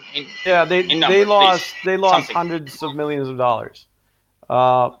Yeah, in numbers, they lost Something. hundreds of millions of dollars.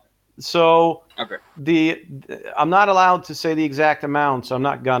 So Okay. I'm not allowed to say the exact amount, so I'm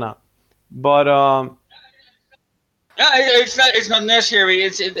not gonna. But Yeah, it's not necessary.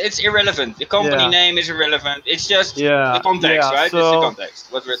 It's irrelevant. The company Yeah. name is irrelevant. It's just Yeah, the context, yeah, right? It's the so-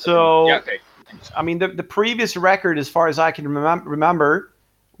 context. What we're talking so- about. Yeah, okay. I mean, the previous record, as far as I can remember,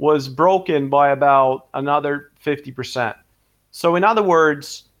 was broken by about another 50%. So, in other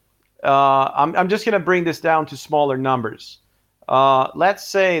words, I'm just going to bring this down to smaller numbers. Let's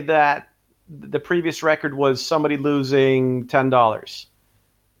say that the previous record was somebody losing $10,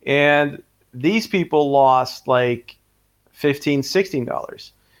 and these people lost like $15,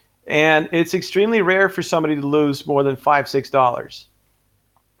 $16. And it's extremely rare for somebody to lose more than $5, $6.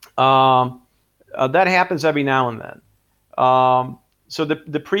 That happens every now and then. So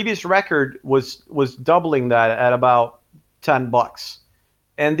the previous record was doubling that at about $10,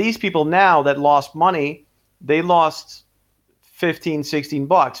 And these people now that lost money, they lost 15, 16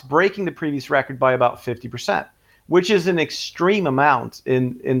 bucks, breaking the previous record by about 50%, which is an extreme amount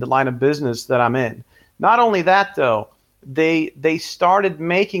in the line of business that I'm in. Not only that, though, they started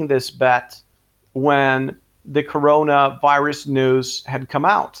making this bet when the coronavirus news had come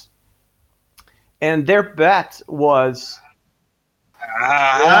out. And their bet was...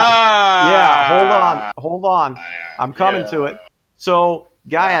 Hold on. I'm coming to it. So,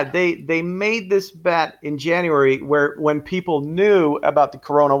 Gaia, they made this bet in January when people knew about the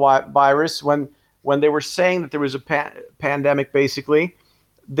coronavirus, when they were saying that there was a pandemic, basically.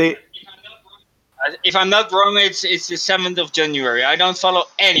 If I'm not wrong, it's the 7th of January. I don't follow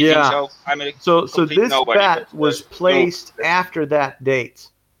anything, so I'm a complete this nobody. Bet was placed after that date.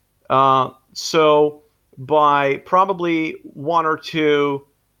 So by probably one or two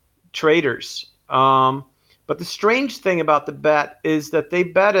traders. But the strange thing about the bet is that they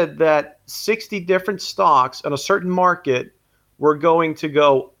betted that 60 different stocks on a certain market were going to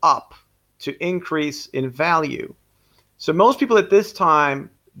go up, to increase in value. So most people at this time,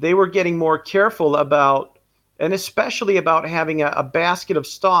 they were getting more careful about, and especially about having a basket of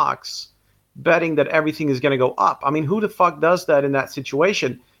stocks, betting that everything is going to go up. I mean, who the fuck does that in that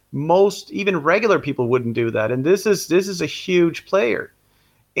situation? Most, even regular people wouldn't do that. And this is a huge player.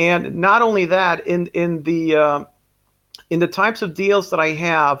 And not only that, in the types of deals that I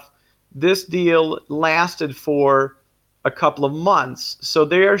have, this deal lasted for a couple of months. So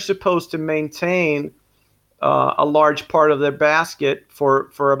they are supposed to maintain a large part of their basket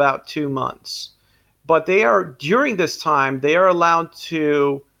for about 2 months. But they are, during this time, they are allowed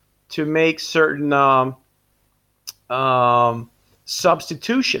to make certain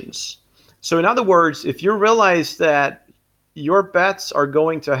substitutions. So in other words, if you realize that your bets are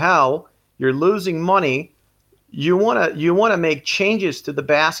going to hell, you're losing money, you want to make changes to the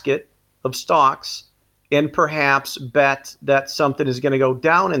basket of stocks and perhaps bet that something is going to go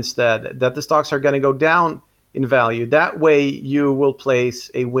down instead, that the stocks are going to go down in value. That way you will place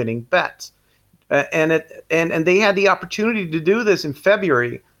a winning bet. And they had the opportunity to do this in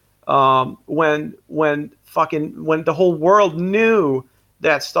February, when the whole world knew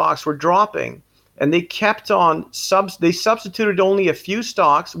that stocks were dropping, and they kept on they substituted only a few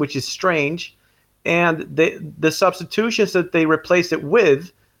stocks, which is strange, and the substitutions that they replaced it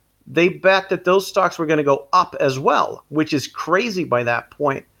with, they bet that those stocks were going to go up as well, which is crazy by that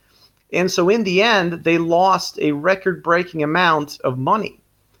point. And so in the end, they lost a record-breaking amount of money.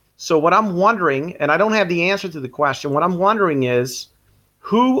 So what I'm wondering, and I don't have the answer to the question, what I'm wondering is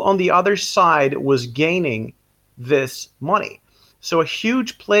who on the other side was gaining this money. So a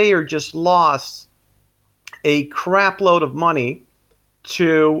huge player just lost a crap load of money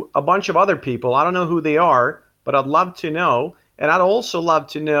to a bunch of other people. I don't know who they are, but I'd love to know. And I'd also love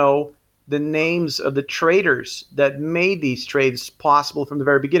to know the names of the traders that made these trades possible from the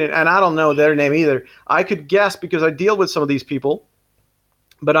very beginning. And I don't know their name either. I could guess because I deal with some of these people,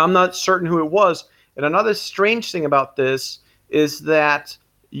 but I'm not certain who it was. And another strange thing about this is that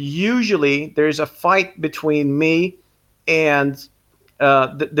usually there's a fight between me and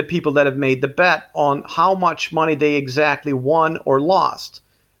the people that have made the bet on how much money they exactly won or lost.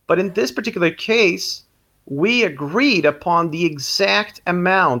 But in this particular case, we agreed upon the exact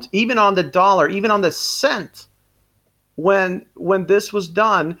amount, even on the dollar, even on the cent, when this was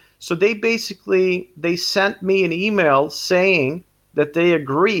done. So they sent me an email saying that they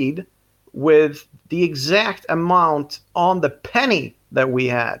agreed with the exact amount on the penny that we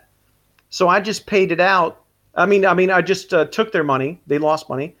had. So I just paid it out. I just took their money. They lost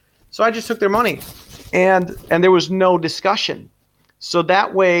money. So I just took their money. And there was no discussion. So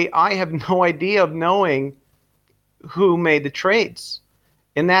that way I have no idea of knowing who made the trades.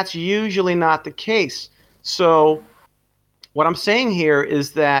 And that's usually not the case. So what I'm saying here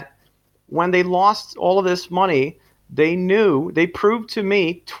is that when they lost all of this money, they proved to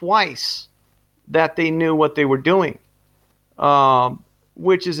me twice that they knew what they were doing,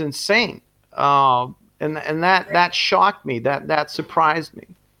 which is insane. And that shocked me. That surprised me.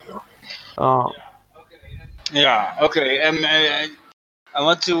 Yeah. Okay. I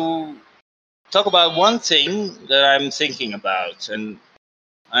want to talk about one thing that I'm thinking about, and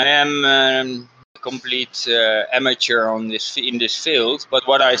I am a complete amateur in this field. But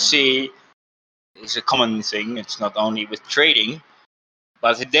what I see is a common thing. It's not only with trading,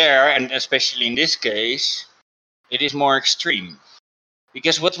 but there, and especially in this case, it is more extreme.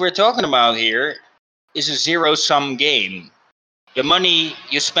 Because what we're talking about here is a zero-sum game. The money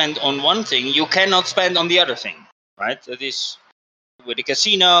you spend on one thing, you cannot spend on the other thing, right? That is with a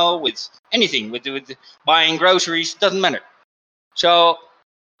casino, with anything, with buying groceries, doesn't matter. So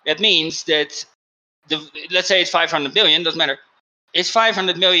That means that let's say it's 500 million, doesn't matter. It's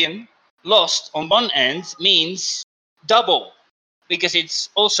 500 million lost on one end means double, because it's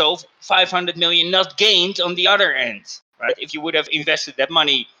also 500 million not gained on the other end, right? If you would have invested that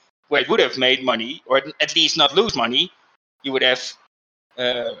money where it would have made money, or at least not lose money, you would have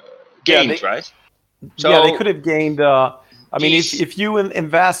gained, right? So they could have gained. I mean, if you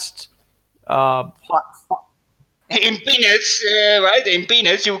invest in peanuts, right? In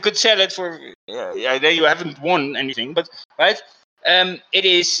peanuts, you could sell it for. Then you haven't won anything, but right. It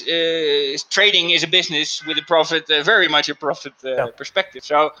is trading is a business with a profit, very much a profit perspective.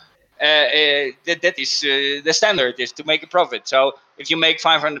 So that is the standard is to make a profit. So if you make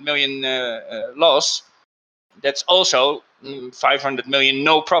 500 million loss, that's also 500 million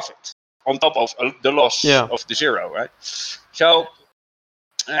no profit on top of the loss of the zero, right? So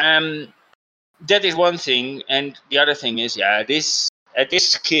that is one thing, and the other thing is, this at this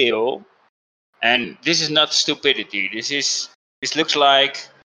scale, and this is not stupidity. This looks like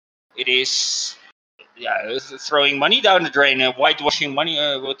it is, throwing money down the drain, whitewashing money.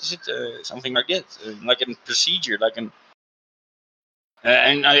 What is it? Something like that, like a procedure, like an.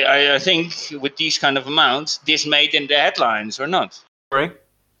 And I think with these kind of amounts, this made in the headlines or not. Sorry.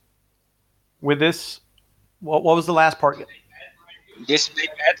 With this, what was the last part? This made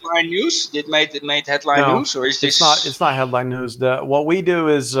headline news. It made headline news, or is this? It's not headline news. What we do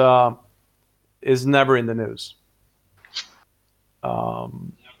is never in the news. No,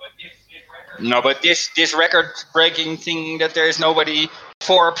 but this record-breaking thing that there is nobody,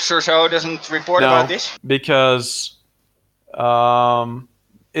 Forbes or so, doesn't report about this? Because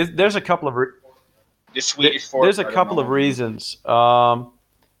there's a couple of there's a couple of reasons.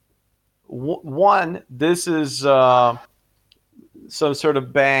 One, this is some sort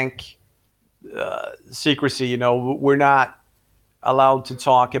of bank secrecy. You know, we're not allowed to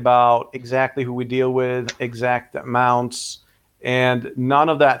talk about exactly who we deal with, exact amounts, and none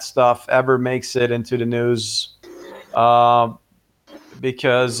of that stuff ever makes it into the news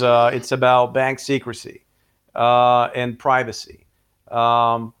because it's about bank secrecy and privacy.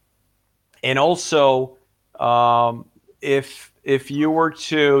 And also, if you were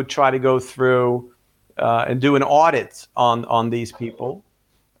to try to go through and do an audit on these people,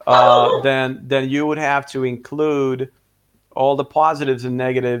 then you would have to include all the positives and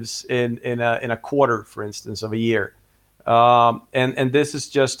negatives in a quarter, for instance, of a year. And this is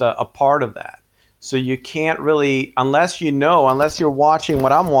just a part of that. So you can't really, unless you're watching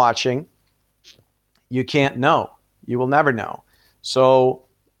what I'm watching, you can't know. You will never know. So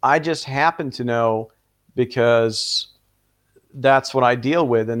I just happen to know because that's what I deal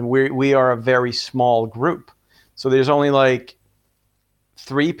with. And we are a very small group. So there's only like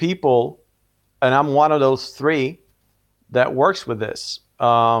 3 people, and I'm one of those 3 that works with this.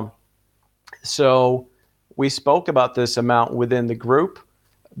 So we spoke about this amount within the group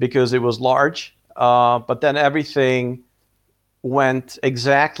because it was large, but then everything went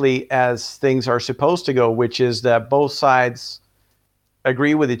exactly as things are supposed to go, which is that both sides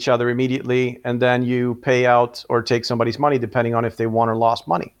agree with each other immediately, and then you pay out or take somebody's money depending on if they won or lost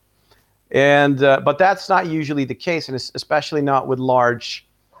money. And but that's not usually the case, and especially not with large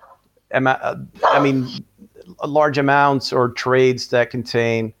amounts or trades that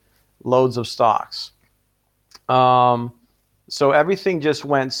contain loads of stocks. So everything just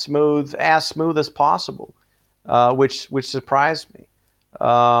went smooth as possible, which surprised me.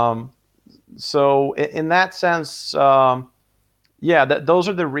 So in that sense, those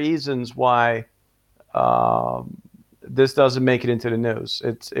are the reasons why this doesn't make it into the news.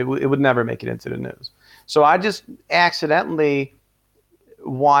 It would never make it into the news. So I just accidentally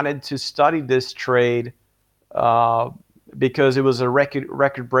wanted to study this trade because it was a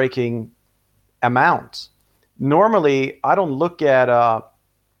record-breaking amount. Normally, I don't look at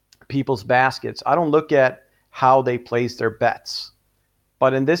people's baskets. I don't look at how they place their bets.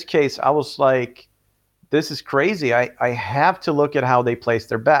 But in this case, I was like, this is crazy. I have to look at how they place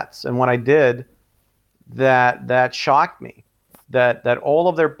their bets. And when I did, that shocked me. That all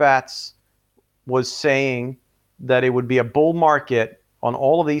of their bets was saying that it would be a bull market on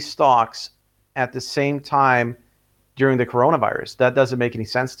all of these stocks at the same time during the coronavirus. That doesn't make any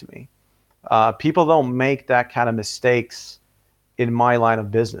sense to me. People don't make that kind of mistakes in my line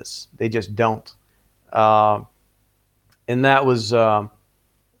of business. They just don't. And that was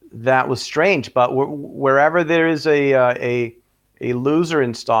strange. But wherever there is a loser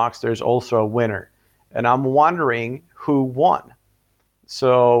in stocks, there's also a winner. And I'm wondering who won.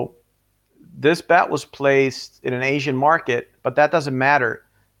 So this bet was placed in an Asian market, but that doesn't matter.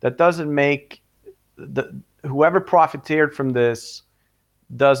 That doesn't make whoever profiteered from this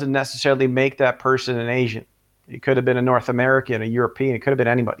doesn't necessarily make that person an Asian. It could have been a North American, a European. It could have been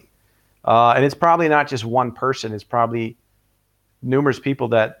anybody. And it's probably not just one person. It's probably numerous people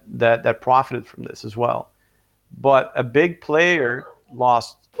that profited from this as well. But a big player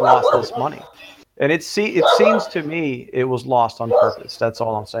lost this money. And it seems to me it was lost on purpose. That's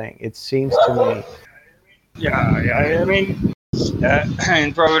all I'm saying. It seems to me. Yeah, I mean,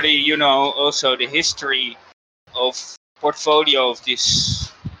 and probably, you know, also the history of portfolio of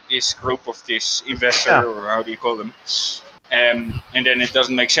this group of this investor, Yeah. or how do you call them? And then it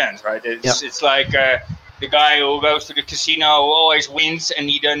doesn't make sense, right? It's like the guy who goes to the casino always wins, and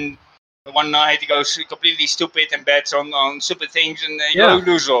he then one night he goes completely stupid and bets on stupid things, and you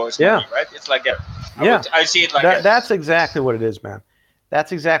lose all his money, right? It's like that. I see it like that. That's exactly what it is, man.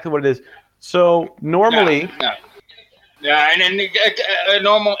 That's exactly what it is. So normally, yeah, and then a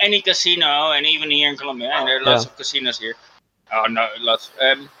normal any casino, and even here in Colombia, and there are lots of casinos here. Oh no, lots.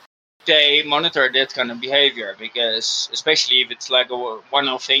 They monitor that kind of behavior, because especially if it's like a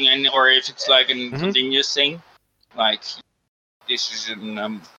one-off thing, and or if it's like a continuous thing, like this is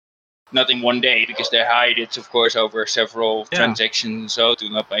not in one day, because they hide it, of course, over several transactions, so to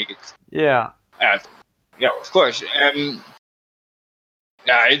not make it. Yeah, of course.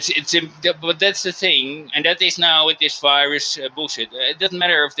 But that's the thing, and that is now with this virus bullshit. It doesn't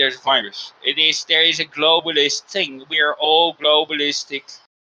matter if there's a virus. There is a globalist thing. We are all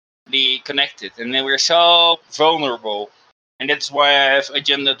globalistically connected, and then we're so vulnerable, and that's why I have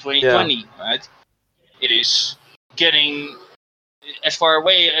Agenda 2020. Right? It is getting as far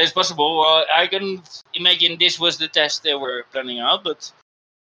away as possible. I can imagine this was the test they were planning out, but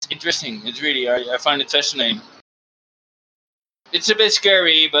it's interesting. It's really I find it fascinating. It's a bit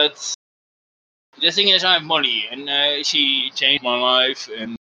scary, but the thing is, I have Molly, and she changed my life,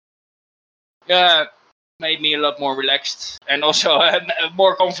 and made me a lot more relaxed, and also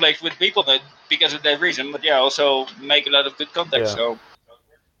more conflict with people because of that reason. But also make a lot of good contacts. So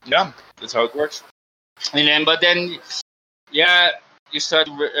that's how it works. And then, you start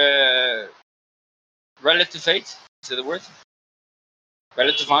relativate. Is that the word?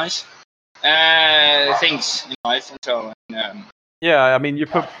 Relativize things in life, and so. I mean, you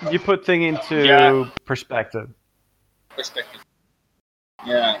put thing into perspective.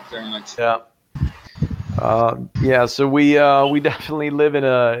 Yeah, very much. So we definitely live in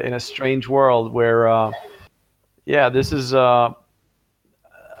a strange world where this is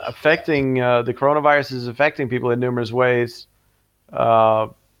affecting the coronavirus is affecting people in numerous ways,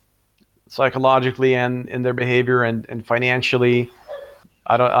 psychologically and in their behavior and financially.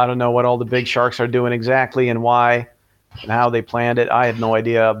 I don't know what all the big sharks are doing exactly and why and how they planned it. I have no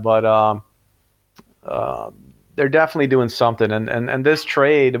idea, but they're definitely doing something. And this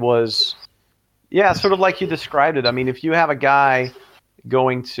trade was, sort of like you described it. I mean, if you have a guy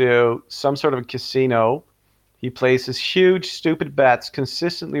going to some sort of a casino, he places huge, stupid bets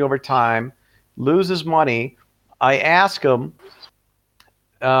consistently over time, loses money. I ask him,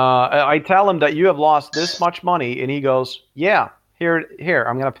 I tell him that you have lost this much money, and he goes, "Yeah, here,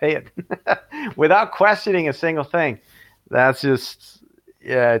 I'm going to pay it," without questioning a single thing. That's just,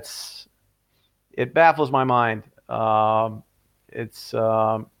 it baffles my mind. It's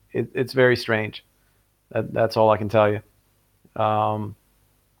very strange. That's all I can tell you.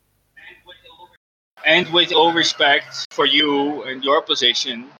 And with all respect for you and your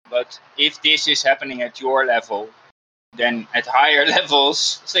position, but if this is happening at your level, then at higher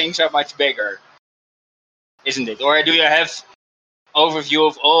levels things are much bigger, isn't it? Or do you have overview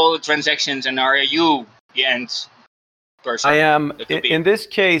of all the transactions, and are you the end person? I am in this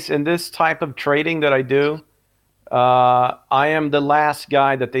case, in this type of trading that I do. I am the last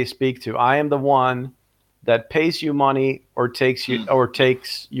guy that they speak to. I am the one that pays you money or takes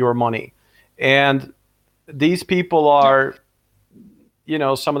your money. And these people are,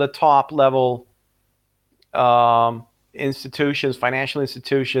 some of the top level institutions, financial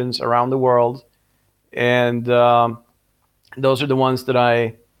institutions around the world. And those are the ones that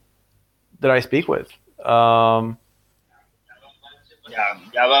I speak with. But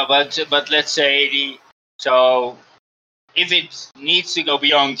let's say so if it needs to go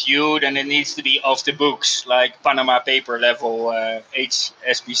beyond you, then it needs to be off the books, like Panama paper level,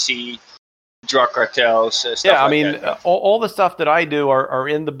 HSBC, drug cartels, stuff like I mean, that. all the stuff that I do are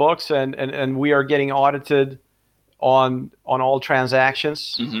in the books, and we are getting audited on all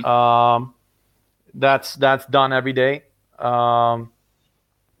transactions. Mm-hmm. That's done every day. So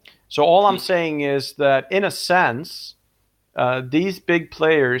all I'm saying is that, in a sense, these big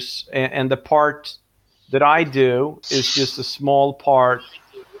players and the part that I do is just a small part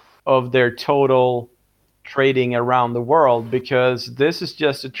of their total trading around the world, because this is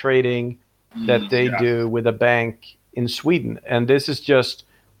just a trading that they do with a bank in Sweden, and this is just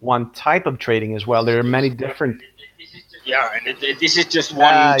one type of trading as well. There are many different. Yeah, and this is just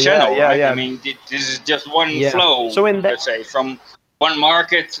one channel, right? Yeah. I mean, this is just one Yeah. flow. So in let's say from one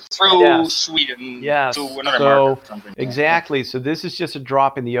market through Yes. Sweden Yes. to another So market. Or something. exactly. So this is just a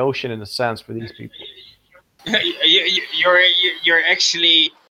drop in the ocean in a sense for these people. You're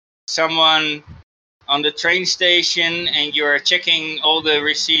actually someone on the train station, and you're checking all the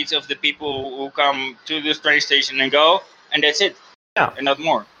receipts of the people who come to the train station and go, and that's it. Yeah. And not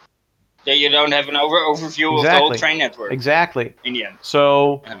more. That you don't have an overview of the whole train network. Exactly. In the end.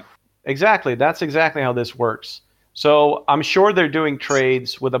 So exactly, that's exactly how this works. So I'm sure they're doing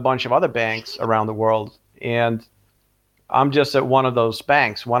trades with a bunch of other banks around the world, and I'm just at one of those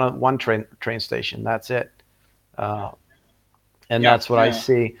banks, one train station. That's it. And that's what I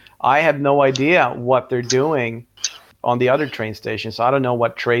see. I have no idea what they're doing on the other train stations. I don't know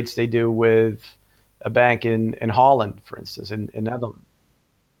what trades they do with a bank in Holland, for instance, in Netherlands.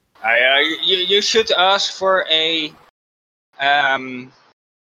 You should ask for a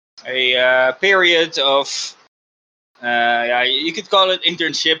period of you could call it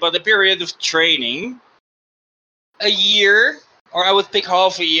internship, but a period of training, a year, or I would pick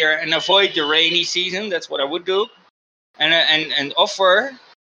half a year and avoid the rainy season. That's what I would do, and offer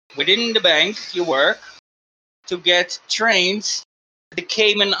within the bank you work to get trained the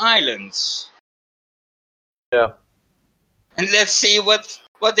Cayman Islands. Yeah. And let's see what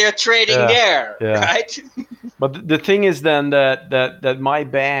they're trading there, right? But the thing is then that my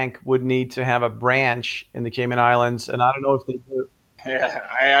bank would need to have a branch in the Cayman Islands, and I don't know if they do. Yeah,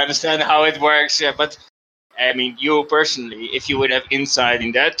 I understand how it works, but I mean, you personally, if you would have insight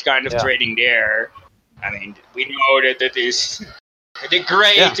in that kind of trading there, I mean, we know that is the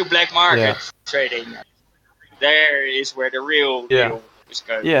gray to black market trading. There is where the real deal is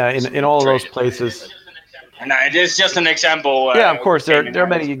going. Yeah, in all of those places. And this is just an example. Yeah, of course, there are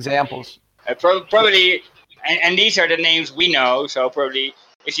many examples. Probably, and these are the names we know, so probably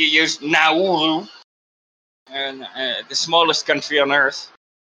if you use Nauru, and the smallest country on earth,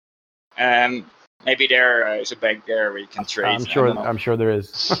 maybe there is a bank there where you can trade. I'm sure there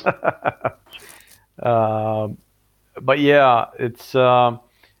is. But yeah, it's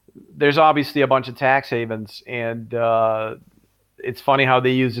there's obviously a bunch of tax havens, and it's funny how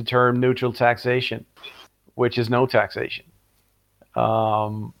they use the term neutral taxation, which is no taxation.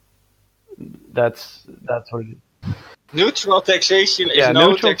 That's what it is. Neutral taxation is no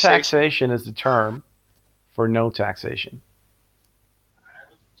neutral taxation. Taxation is the term for no taxation.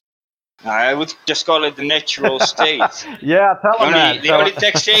 I would just call it the natural state. Yeah, tell them that. The only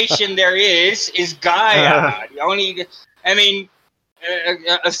taxation there is Gaia. I mean,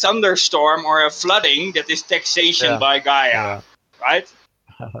 a thunderstorm or a flooding, that is taxation by Gaia, right?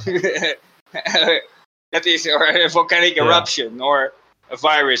 That is, or a volcanic eruption, or a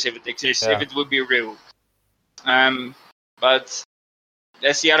virus if it exists, if it would be real. But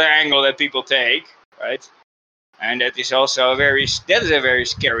that's the other angle that people take, right? And that is also a very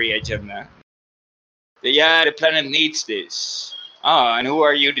scary agenda. The planet needs this. And who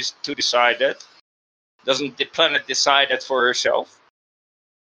are you to decide that? Doesn't the planet decide that for herself?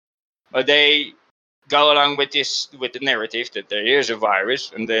 But they go along with the narrative that there is a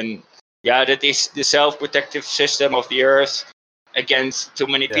virus, and then that is the self-protective system of the Earth against too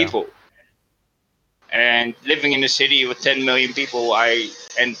many people. And living in a city with 10 million people,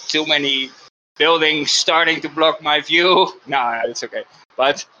 and too many buildings starting to block my view. No, it's okay.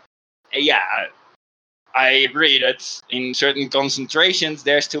 But I agree that in certain concentrations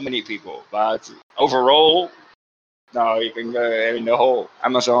there's too many people. But overall, no, you can go in the whole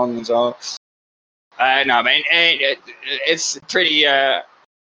Amazon and so on. No, I mean, it's pretty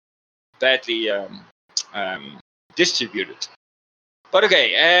badly distributed. But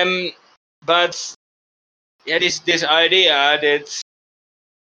okay, but this idea that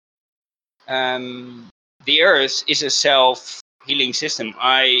the Earth is a self-healing system,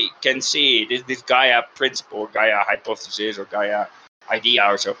 I can see this Gaia principle, Gaia hypothesis, or Gaia idea,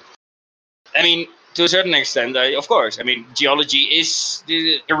 or so. I mean, to a certain extent, of course. I mean, geology is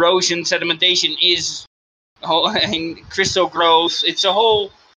the erosion, sedimentation is, and crystal growth. It's a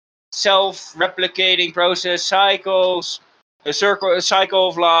whole self-replicating process, cycles, a cycle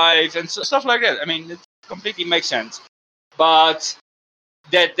of life, and stuff like that. I mean, it completely makes sense. But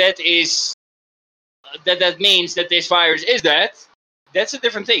that means that this virus is dead. That's a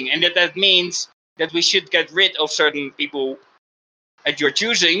different thing, and that means that we should get rid of certain people at your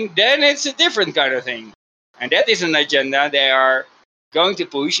choosing. Then it's a different kind of thing, and that is an agenda they are going to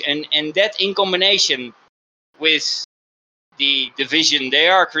push, and that in combination with the division they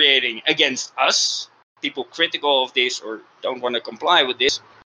are creating against us, people critical of this or don't want to comply with this,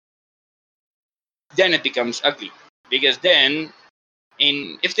 then it becomes ugly. Because then,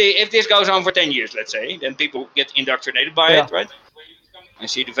 if this goes on for 10 years, let's say, then people get indoctrinated by it, right? I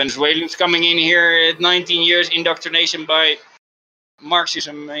see the Venezuelans coming in here at 19 years, indoctrination by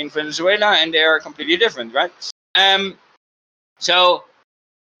Marxism in Venezuela, and they are completely different, right? So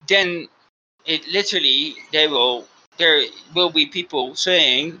then it literally there will be people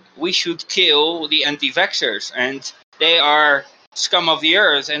saying we should kill the anti-vaxxers and they are scum of the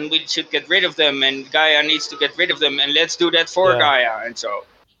earth and we should get rid of them and Gaia needs to get rid of them and let's do that for Gaia, and so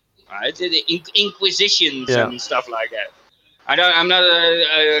right, the inquisitions and stuff like that. I'm not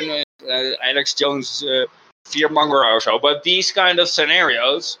Alex Jones fearmonger or so, but these kind of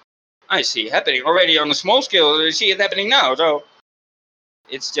scenarios I see happening already on a small scale. I see it happening now, so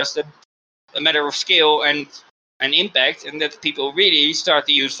it's just a matter of scale and impact, and that people really start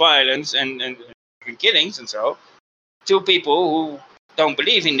to use violence and killings and so to people who don't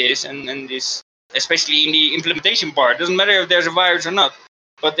believe in this and this, especially in the implementation part. Doesn't matter if there's a virus or not,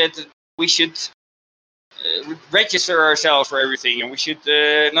 but that we should register ourselves for everything, and we should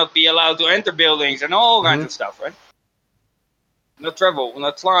not be allowed to enter buildings and all kinds of stuff, right? Not travel,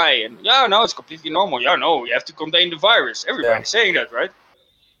 not fly, and no, it's completely normal. No, you have to contain the virus. Everybody's saying that, right?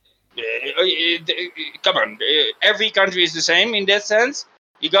 Come on, every country is the same in that sense.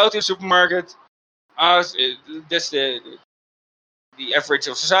 You go to a supermarket, that's the average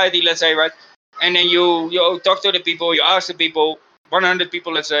of society, let's say, right? And then you talk to the people, you ask the people, 100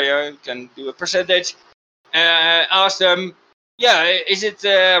 people, let's say, you can do a percentage. Ask them, is it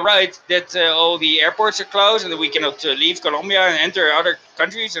right that all the airports are closed and that we cannot leave Colombia and enter other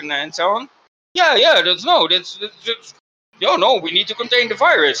countries and so on? That's no, we need to contain the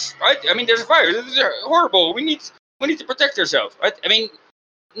virus, right? I mean, there's a virus. It's horrible. We need to protect ourselves, right? I mean,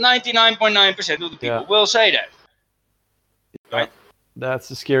 99.9% of the people will say that, right? That's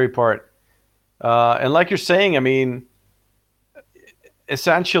the scary part. And like you're saying, I mean,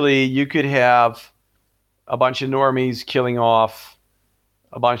 essentially, you could have a bunch of normies killing off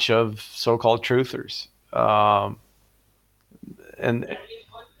a bunch of so-called truthers. And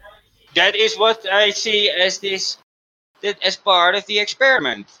that is what I see as as part of the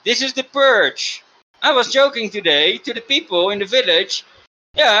experiment. This is the purge. I was joking today to the people in the village.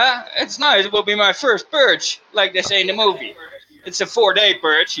 Yeah, it's nice. It will be my first purge, like they say in the movie. It's a 4-day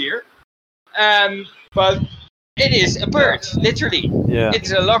purge here. But it is a purge, literally.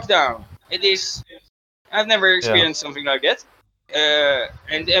 It's a lockdown. It is. I've never experienced something like that.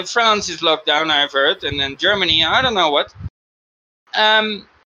 And France is locked down, I've heard, and then Germany, I don't know what.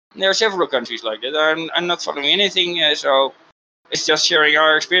 There are several countries like that. I'm not following anything, so it's just sharing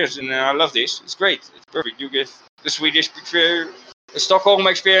our experience, and I love this. It's great. It's perfect. You give the Swedish, the Stockholm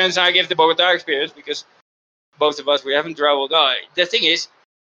experience, I give the Bogotá experience, because both of us, we haven't traveled. The thing is,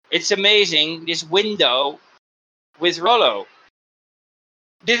 it's amazing, this window with Rollo.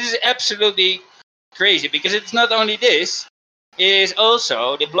 This is absolutely crazy, because it's not only this, it is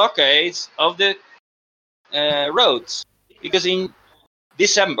also the blockades of the roads. Because in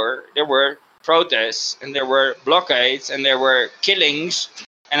December, there were protests, and there were blockades, and there were killings,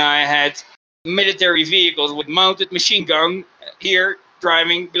 and I had military vehicles with mounted machine gun here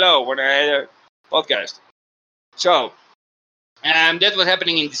driving below when I had a podcast. So, that was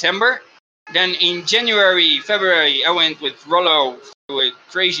happening in December. Then in January, February, I went with Rollo to a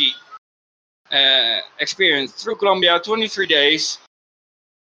crazy experience through Colombia, 23 days.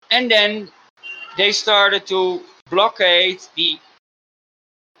 And then they started to blockade the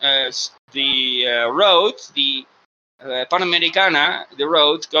road, the Panamericana, the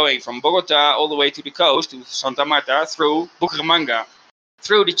road going from Bogotá all the way to the coast, to Santa Marta, through Bucaramanga,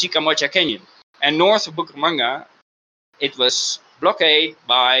 through the Chicamocha Canyon. And north of Bucaramanga, it was blockaded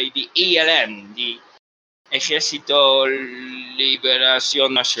by the ELN, the Ejército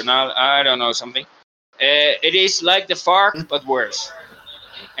Liberación Nacional, I don't know, something. It is like the FARC, but worse.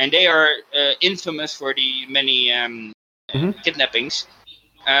 And they are infamous for the many kidnappings,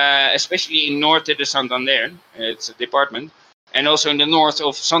 especially in north of the Santander, it's a department, and also in the north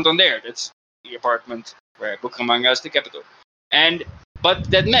of Santander, that's the department where Bucaramanga is the capital. But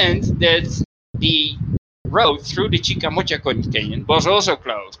that meant that the road through the Chicamocha Canyon was also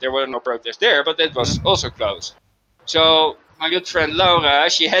closed. There were no protests there, but that was also closed. So my good friend Laura,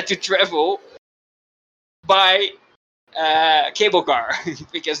 she had to travel by cable car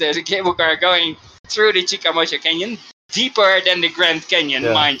because there's a cable car going through the Chicamocha Canyon, deeper than the Grand Canyon,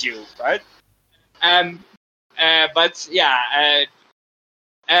 mind you, right? But yeah,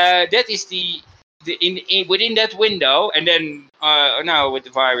 that is the within that window, and then now with the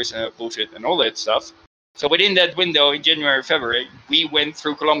virus bullshit and all that stuff. So within that window in January, February, we went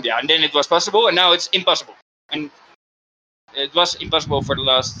through Colombia, and then it was possible, and now it's impossible. And it was impossible for the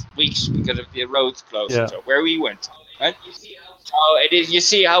last weeks because of the road closed. Yeah. So where we went, right? So it is. You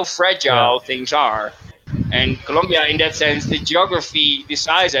see how fragile things are, and Colombia, in that sense, the geography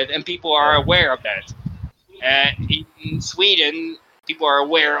decides it, and people are aware of that. In Sweden, people are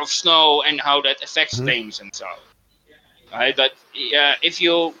aware of snow and how that affects things and so. Right, but if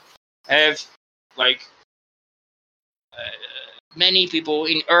you have like many people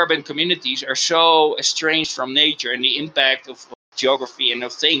in urban communities are so estranged from nature and the impact of geography and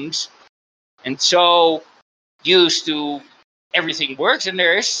of things, and so used to everything works and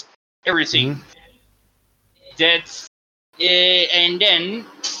there's everything that, and then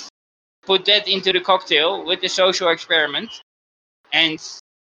put that into the cocktail with the social experiment, and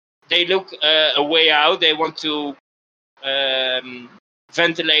they look a way out. They want to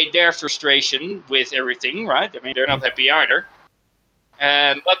ventilate their frustration with everything, right? I mean, they're not happy either.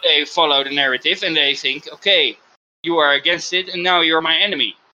 But they follow the narrative and they think, okay, you are against it, and now you're my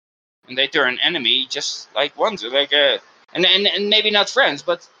enemy. And they turn enemy just like once, like and maybe not friends,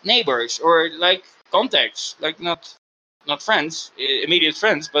 but neighbors or like contacts, like not friends, immediate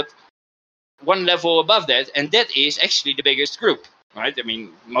friends, but one level above that, and that is actually the biggest group, right? I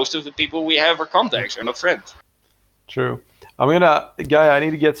mean, most of the people we have are contacts, are not friends. True. I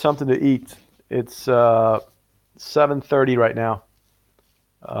need to get something to eat. It's 7:30 right now.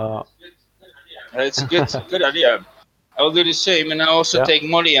 It's a good idea. I will do the same, and I also take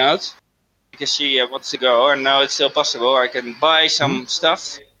Molly out because she wants to go, and now it's still possible. I can buy some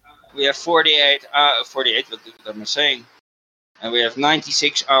stuff. We have 48. What am I saying? And we have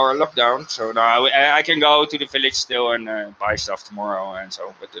 96-hour lockdown, so now I can go to the village still and buy stuff tomorrow, and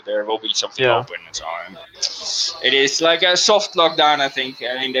so. But there will be something open, and so on. It is like a soft lockdown, I think.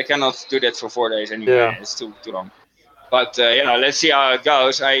 I mean, they cannot do that for 4 days anyway. Yeah. It's too long. But let's see how it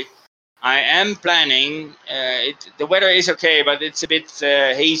goes. I am planning. The weather is okay, but it's a bit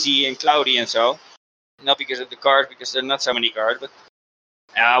hazy and cloudy, and so. Not because of the cars, because there are not so many cars. But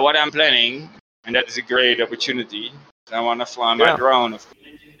what I'm planning, and that is a great opportunity. I want to fly my drone.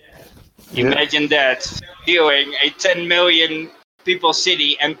 Imagine that, viewing a 10 million people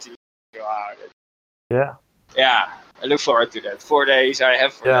city empty. God. Yeah. Yeah, I look forward to that. 4 days I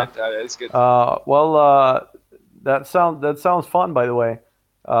have for that. That's good. That sounds fun, by the way.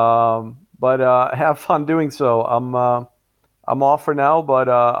 But have fun doing so. I'm off for now, but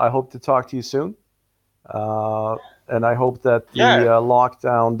I hope to talk to you soon. And I hope that the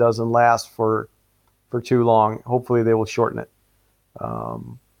lockdown doesn't last for too long. Hopefully they will shorten it.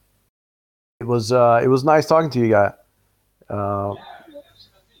 It was nice talking to you guys.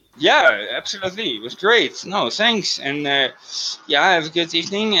 Yeah, absolutely. It was great. No, thanks. And have a good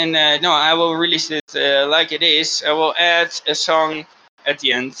evening. And I will release it like it is. I will add a song at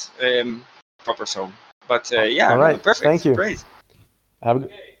the end, proper song. But all right. Perfect. Thank you. Great.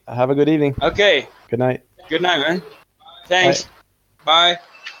 Have a good evening. Okay. Good night. Good night, man. Thanks. Bye.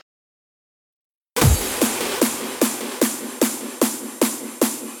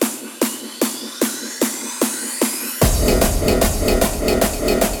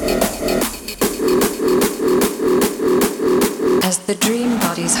 As the dream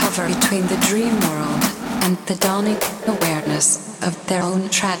bodies hover between the dream world and the dawning awareness of their own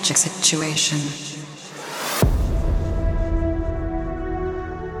tragic situation.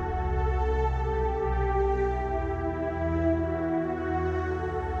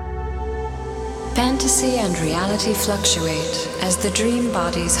 Fantasy and reality fluctuate as the dream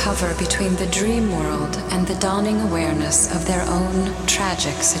bodies hover between the dream world and the dawning awareness of their own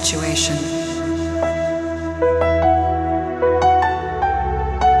tragic situation.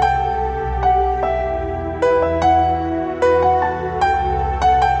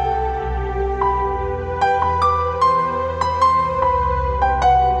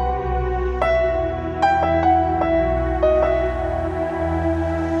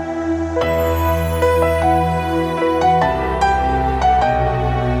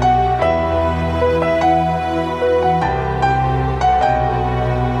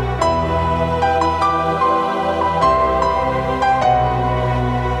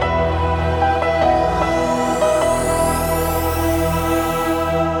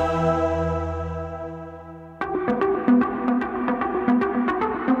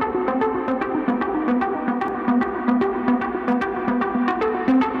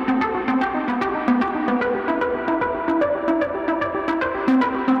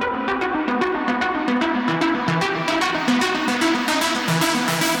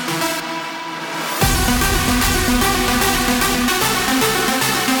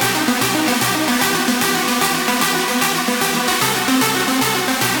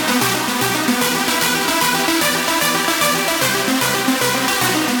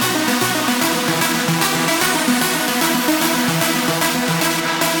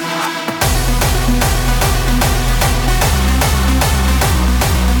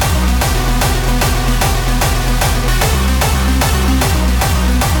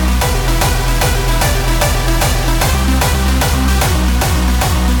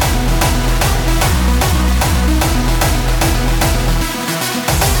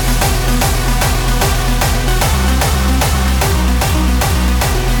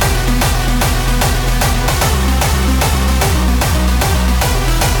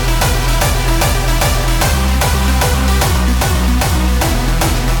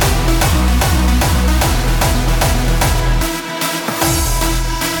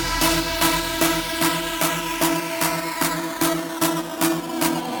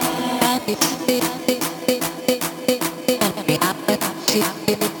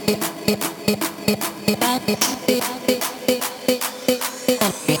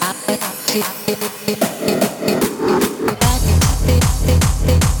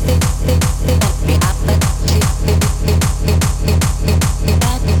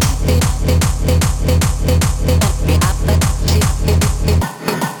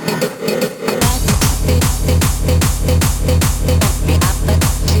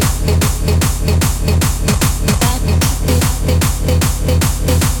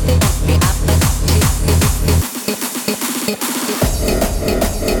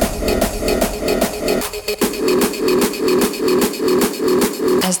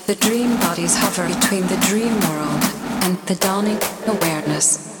 As the dream bodies hover between the dream world and the dawning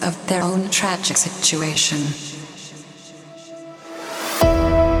awareness of their own tragic situation.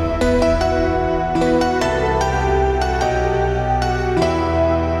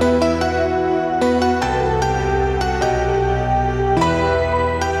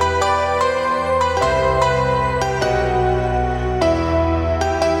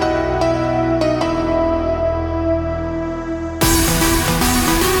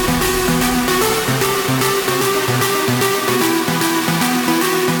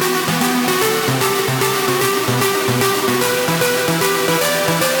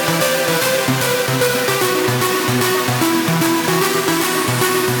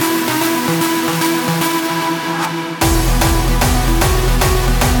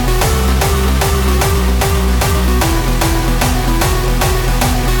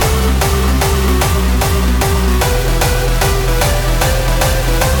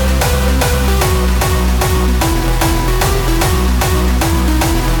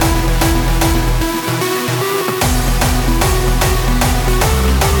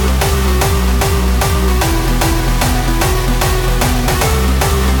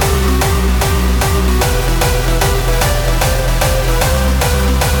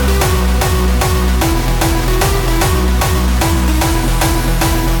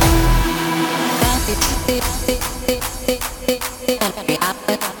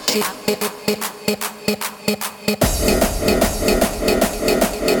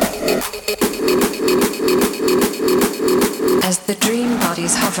 As the dream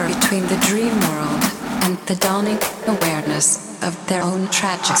bodies hover between the dream world and the dawning awareness of their own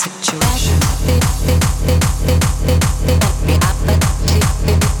tragic situation.